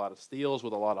potential for a lot of steals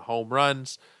with a lot of home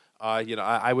runs.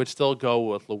 I would still go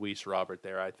with Luis Robert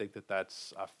there. I think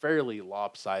that's a fairly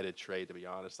lopsided trade, to be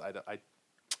honest.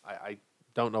 I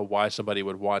don't know why somebody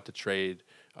would want to trade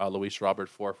Luis Robert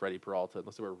for Freddie Peralta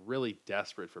unless they were really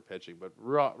desperate for pitching. But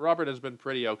Robert has been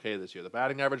pretty okay this year. The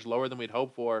batting average lower than we'd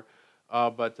hoped for.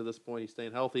 But to this point, he's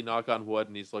staying healthy, knock on wood,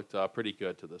 and he's looked pretty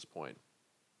good to this point.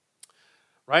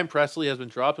 Ryan Presley has been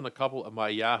dropped in a couple of my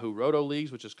Yahoo Roto leagues,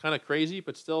 which is kind of crazy,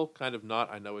 but still kind of not.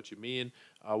 I know what you mean.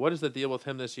 What is the deal with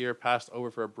him this year? Passed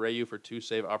over for Abreu for 2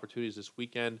 save opportunities this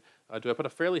weekend. Do I put a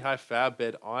fairly high fab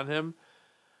bid on him?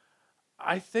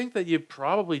 I think that you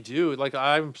probably do. Like,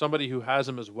 I'm somebody who has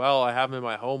him as well. I have him in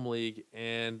my home league,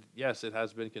 and yes, it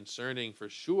has been concerning for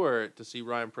sure to see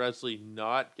Ryan Presley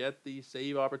not get these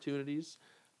save opportunities.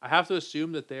 I have to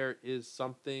assume that there is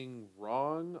something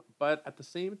wrong, but at the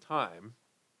same time,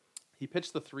 he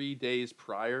pitched the 3 days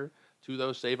prior to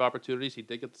those save opportunities. He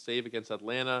did get the save against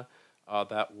Atlanta.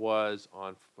 That was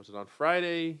it on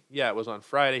Friday? Yeah, it was on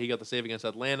Friday. He got the save against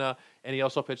Atlanta, and he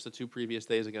also pitched the 2 previous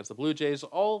days against the Blue Jays.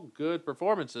 All good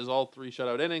performances, all 3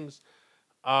 shutout innings.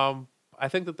 I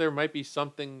think that there might be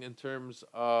something in terms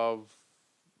of,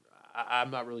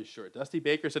 I'm not really sure. Dusty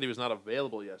Baker said he was not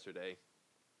available yesterday.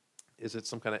 Is it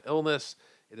some kind of illness?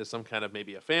 It is some kind of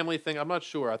maybe a family thing? I'm not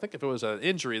sure. I think if it was an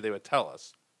injury, they would tell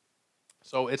us.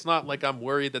 So it's not like I'm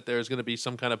worried that there's going to be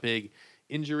some kind of big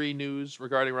injury news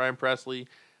regarding Ryan Presley.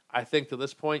 I think to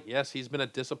this point, yes, he's been a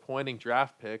disappointing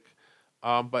draft pick.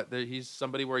 But he's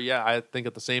somebody where, yeah, I think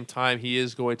at the same time he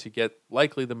is going to get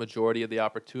likely the majority of the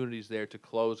opportunities there to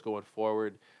close going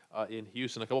forward in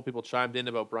Houston. A couple people chimed in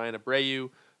about Brian Abreu.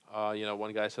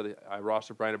 One guy said I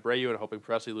rostered Brian Abreu and hoping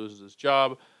Presley loses his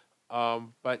job.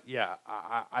 But yeah,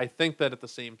 I think that at the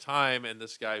same time, and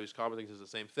this guy who's commenting says the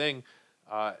same thing.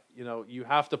 You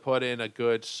have to put in a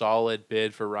good, solid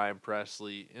bid for Ryan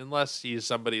Presley, unless he's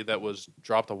somebody that was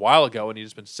dropped a while ago and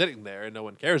he's been sitting there and no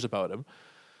one cares about him.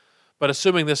 But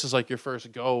assuming this is like your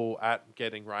first go at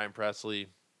getting Ryan Presley,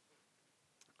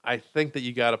 I think that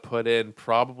you got to put in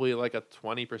probably like a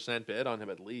 20% bid on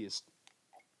him at least.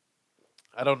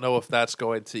 I don't know if that's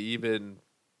going to even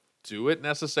do it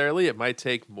necessarily. It might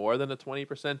take more than a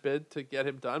 20% bid to get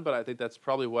him done, but I think that's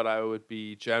probably what I would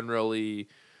be generally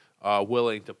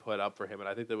willing to put up for him, and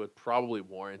I think that would probably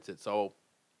warrant it. So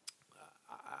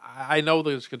I know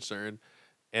there's concern.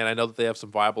 And I know that they have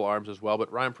some viable arms as well, but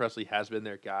Ryan Presley has been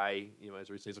their guy, as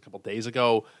recently as a couple of days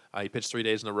ago. He pitched 3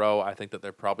 days in a row. I think that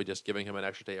they're probably just giving him an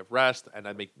extra day of rest, and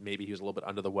I think maybe he was a little bit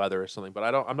under the weather or something.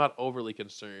 But I'm not overly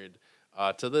concerned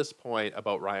to this point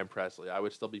about Ryan Presley. I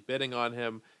would still be bidding on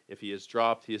him. If he is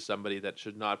dropped, he is somebody that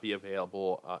should not be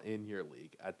available in your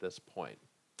league at this point.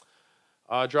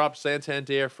 Drop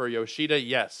Santander for Yoshida.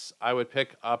 Yes, I would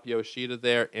pick up Yoshida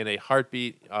there in a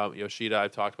heartbeat. Yoshida,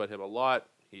 I've talked about him a lot.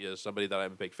 He is somebody that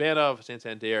I'm a big fan of.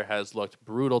 Santander has looked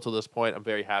brutal to this point. I'm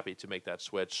very happy to make that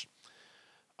switch.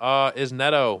 Is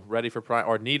Neto ready for prime,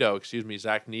 or Nito, excuse me,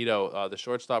 Zach Nito, the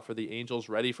shortstop for the Angels,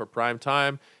 ready for prime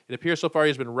time? It appears so far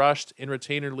he's been rushed in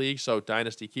retainer leagues, so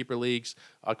dynasty keeper leagues.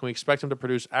 Can we expect him to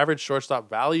produce average shortstop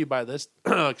value by this,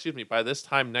 by this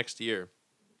time next year?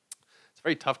 It's a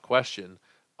very tough question.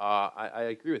 I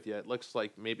agree with you. It looks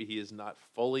like maybe he is not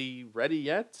fully ready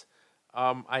yet.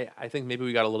 I think maybe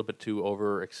we got a little bit too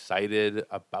overexcited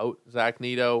about Zach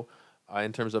Nito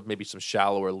in terms of maybe some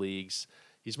shallower leagues.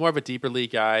 He's more of a deeper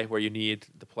league guy where you need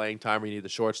the playing time, where you need the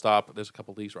shortstop. There's a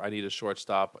couple leagues where I need a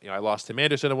shortstop. I lost Tim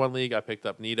Anderson in one league. I picked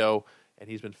up Nito, and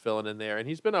he's been filling in there, and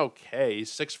he's been okay.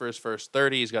 He's 6 for his first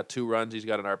 30. He's got 2 runs. He's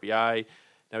got an RBI.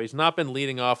 Now, he's not been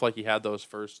leading off like he had those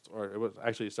first, or it was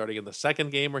actually starting in the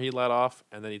second game where he led off,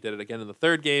 and then he did it again in the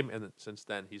third game, and then since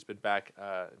then he's been back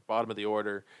bottom of the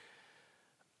order.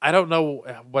 I don't know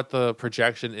what the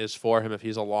projection is for him if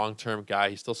he's a long-term guy.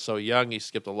 He's still so young. He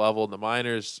skipped a level in the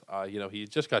minors. He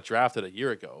just got drafted a year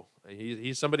ago.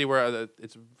 He's somebody where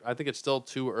I think it's still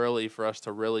too early for us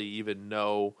to really even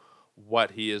know what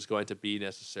he is going to be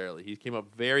necessarily. He came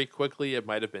up very quickly. It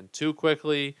might have been too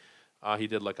quickly. He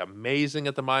did look amazing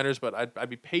at the minors, but I'd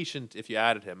be patient if you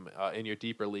added him in your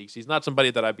deeper leagues. He's not somebody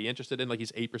that I'd be interested in. Like,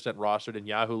 he's 8% rostered in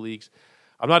Yahoo leagues.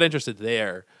 I'm not interested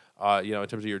there. In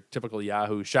terms of your typical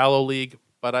Yahoo shallow league,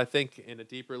 but I think in a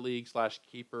deeper league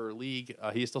 / keeper league,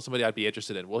 he's still somebody I'd be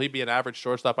interested in. Will he be an average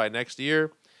shortstop by next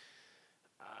year?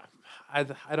 I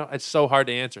don't. It's so hard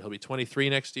to answer. He'll be 23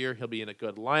 next year. He'll be in a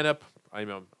good lineup.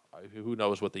 Who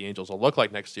knows what the Angels will look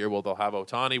like next year? Will they have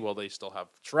Ohtani? Will they still have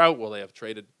Trout? Will they have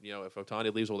traded? If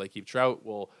Ohtani leaves, will they keep Trout?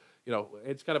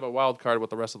 It's kind of a wild card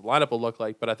what the rest of the lineup will look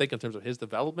like. But I think in terms of his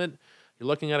development, you're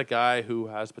looking at a guy who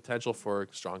has potential for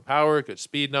strong power, good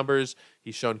speed numbers.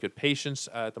 He's shown good patience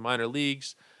at the minor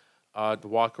leagues. The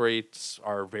walk rates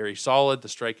are very solid. The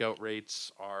strikeout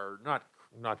rates are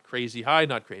not crazy high,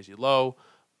 not crazy low.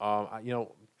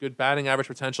 Good batting average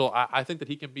potential. I think that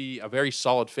he can be a very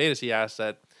solid fantasy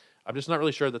asset. I'm just not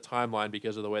really sure of the timeline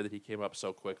because of the way that he came up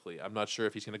so quickly. I'm not sure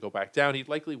if he's going to go back down. He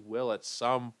likely will at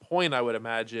some point, I would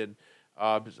imagine.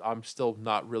 I'm still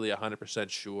not really 100%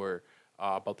 sure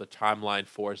about the timeline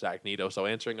for Zach Nito. So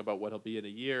answering about what he'll be in a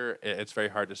year, it's very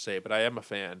hard to say. But I am a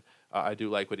fan. I do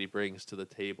like what he brings to the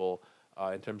table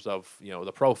in terms of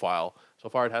the profile. So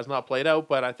far, it has not played out,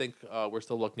 but I think we're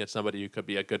still looking at somebody who could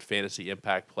be a good fantasy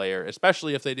impact player,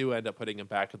 especially if they do end up putting him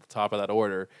back at the top of that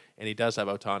order, and he does have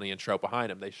Ohtani and Trout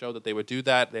behind him. They showed that they would do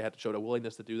that. They had to show a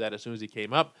willingness to do that as soon as he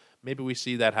came up. Maybe we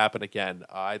see that happen again.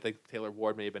 I think Taylor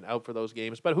Ward may have been out for those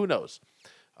games, but who knows?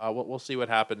 We'll see what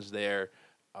happens there.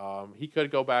 He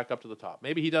could go back up to the top.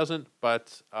 Maybe he doesn't,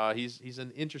 but he's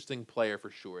an interesting player for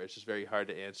sure. It's just very hard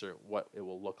to answer what it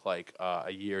will look like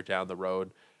a year down the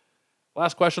road.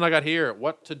 Last question I got here.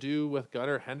 What to do with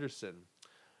Gunnar Henderson?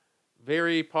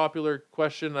 Very popular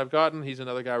question I've gotten. He's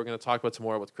another guy we're going to talk about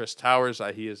tomorrow with Chris Towers.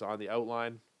 He is on the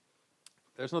outline.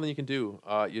 There's nothing you can do.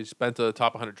 You spent a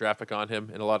top 100 draft pick on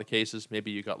him in a lot of cases.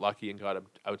 Maybe you got lucky and got him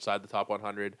outside the top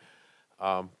 100.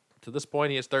 To this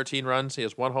point, he has 13 runs. He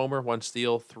has 1 homer, 1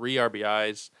 steal, 3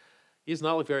 RBIs. He's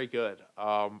not looked very good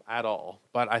at all.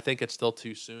 But I think it's still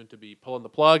too soon to be pulling the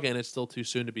plug, and it's still too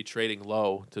soon to be trading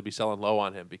low, to be selling low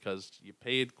on him, because you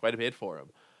paid quite a bit for him.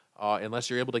 Unless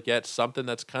you're able to get something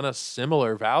that's kind of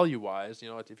similar value-wise,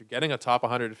 if you're getting a top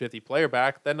 150 player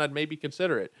back, then I'd maybe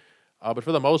consider it. But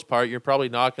for the most part, you're probably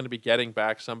not going to be getting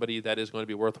back somebody that is going to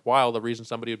be worthwhile. The reason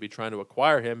somebody would be trying to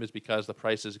acquire him is because the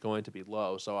price is going to be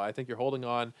low. So I think you're holding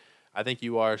on. I think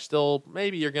you are still,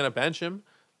 maybe you're going to bench him.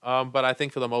 But I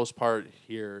think for the most part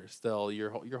here, still,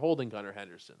 you're holding Gunnar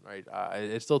Henderson, right?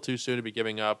 It's still too soon to be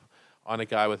giving up on a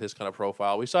guy with his kind of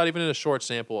profile. We saw it even in a short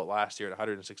sample at last year at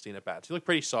 116 at-bats. He looked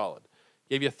pretty solid.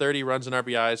 Gave you 30 runs and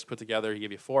RBIs put together. He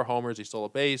gave you 4 homers. He stole a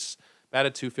base,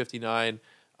 batted .259.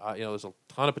 There's a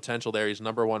ton of potential there. He's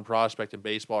number 1 prospect in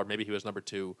baseball, or maybe he was number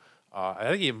 2. I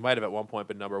think he might have at one point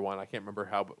been number 1. I can't remember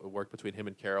how it worked between him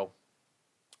and Carroll.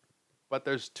 But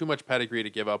there's too much pedigree to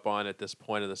give up on at this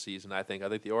point of the season, I think. I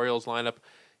think the Orioles lineup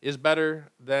is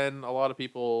better than a lot of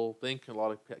people think, a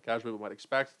lot of casual people might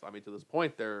expect. I mean, to this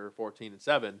point, they're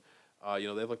 14-7.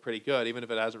 They've looked pretty good, even if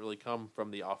it hasn't really come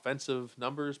from the offensive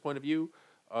numbers point of view.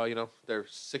 They're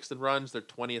 6th in runs, they're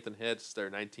 20th in hits, they're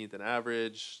 19th in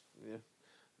average. Yeah.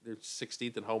 They're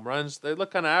 16th in home runs. They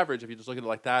look kind of average if you just look at it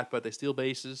like that, but they steal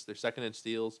bases. They're 2nd in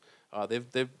steals.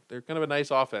 They're kind of a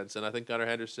nice offense, and I think Gunnar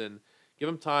Henderson, give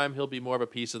him time, he'll be more of a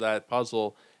piece of that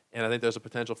puzzle, and I think there's a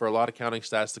potential for a lot of counting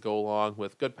stats to go along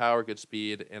with good power, good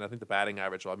speed, and I think the batting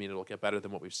average, it'll get better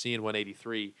than what we've seen,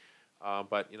 183.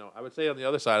 But I would say on the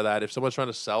other side of that, if someone's trying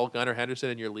to sell Gunnar Henderson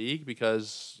in your league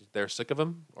because they're sick of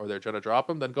him or they're trying to drop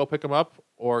him, then go pick him up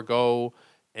or go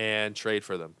and trade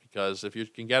for them. Because if you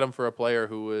can get him for a player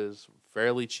who is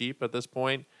fairly cheap at this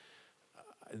point,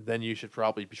 then you should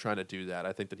probably be trying to do that.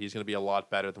 I think that he's going to be a lot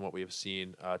better than what we have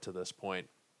seen to this point.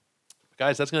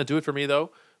 Guys, that's going to do it for me,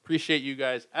 though. Appreciate you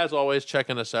guys, as always,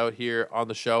 checking us out here on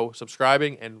the show,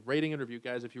 subscribing and rating and review.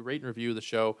 Guys, if you rate and review the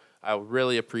show, I would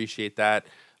really appreciate that.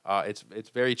 It's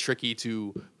very tricky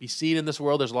to be seen in this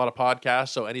world. There's a lot of podcasts,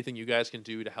 so anything you guys can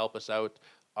do to help us out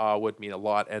would mean a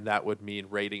lot, and that would mean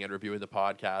rating and reviewing the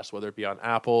podcast, whether it be on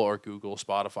Apple or Google,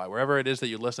 Spotify, wherever it is that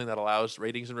you're listening that allows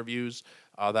ratings and reviews.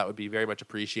 That would be very much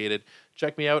appreciated.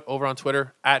 Check me out over on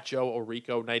Twitter, at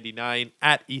JoeOrico99,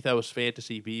 at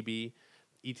EthosFantasyBB.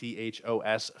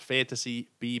 ETHOS Fantasy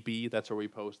BB. That's where we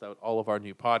post out all of our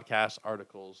new podcasts,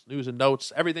 articles, news and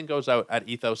notes. Everything goes out at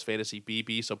Ethos Fantasy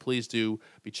BB, so please do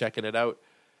be checking it out.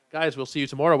 Guys, we'll see you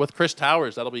tomorrow with Chris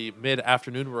Towers. That'll be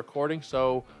mid-afternoon recording,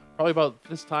 so probably about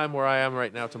this time where I am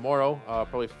right now tomorrow,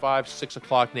 probably 5, 6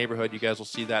 o'clock neighborhood. You guys will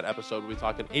see that episode. We'll be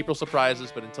talking April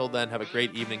surprises, but until then, have a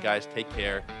great evening, guys. Take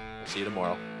care. We'll see you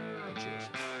tomorrow. And cheers.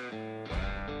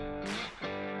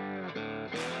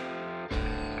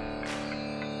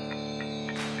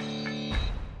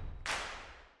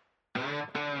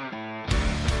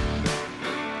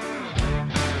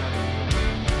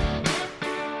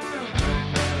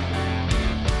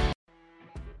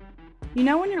 You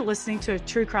know when you're listening to a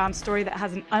true crime story that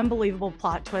has an unbelievable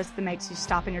plot twist that makes you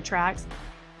stop in your tracks?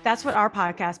 That's what our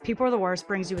podcast, People Are the Worst,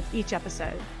 brings you with each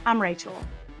episode. I'm Rachel.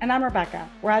 And I'm Rebecca.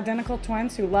 We're identical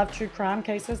twins who love true crime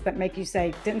cases that make you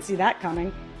say, didn't see that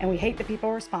coming, and we hate the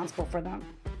people responsible for them.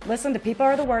 Listen to People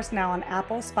Are the Worst now on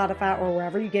Apple, Spotify, or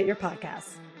wherever you get your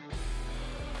podcasts.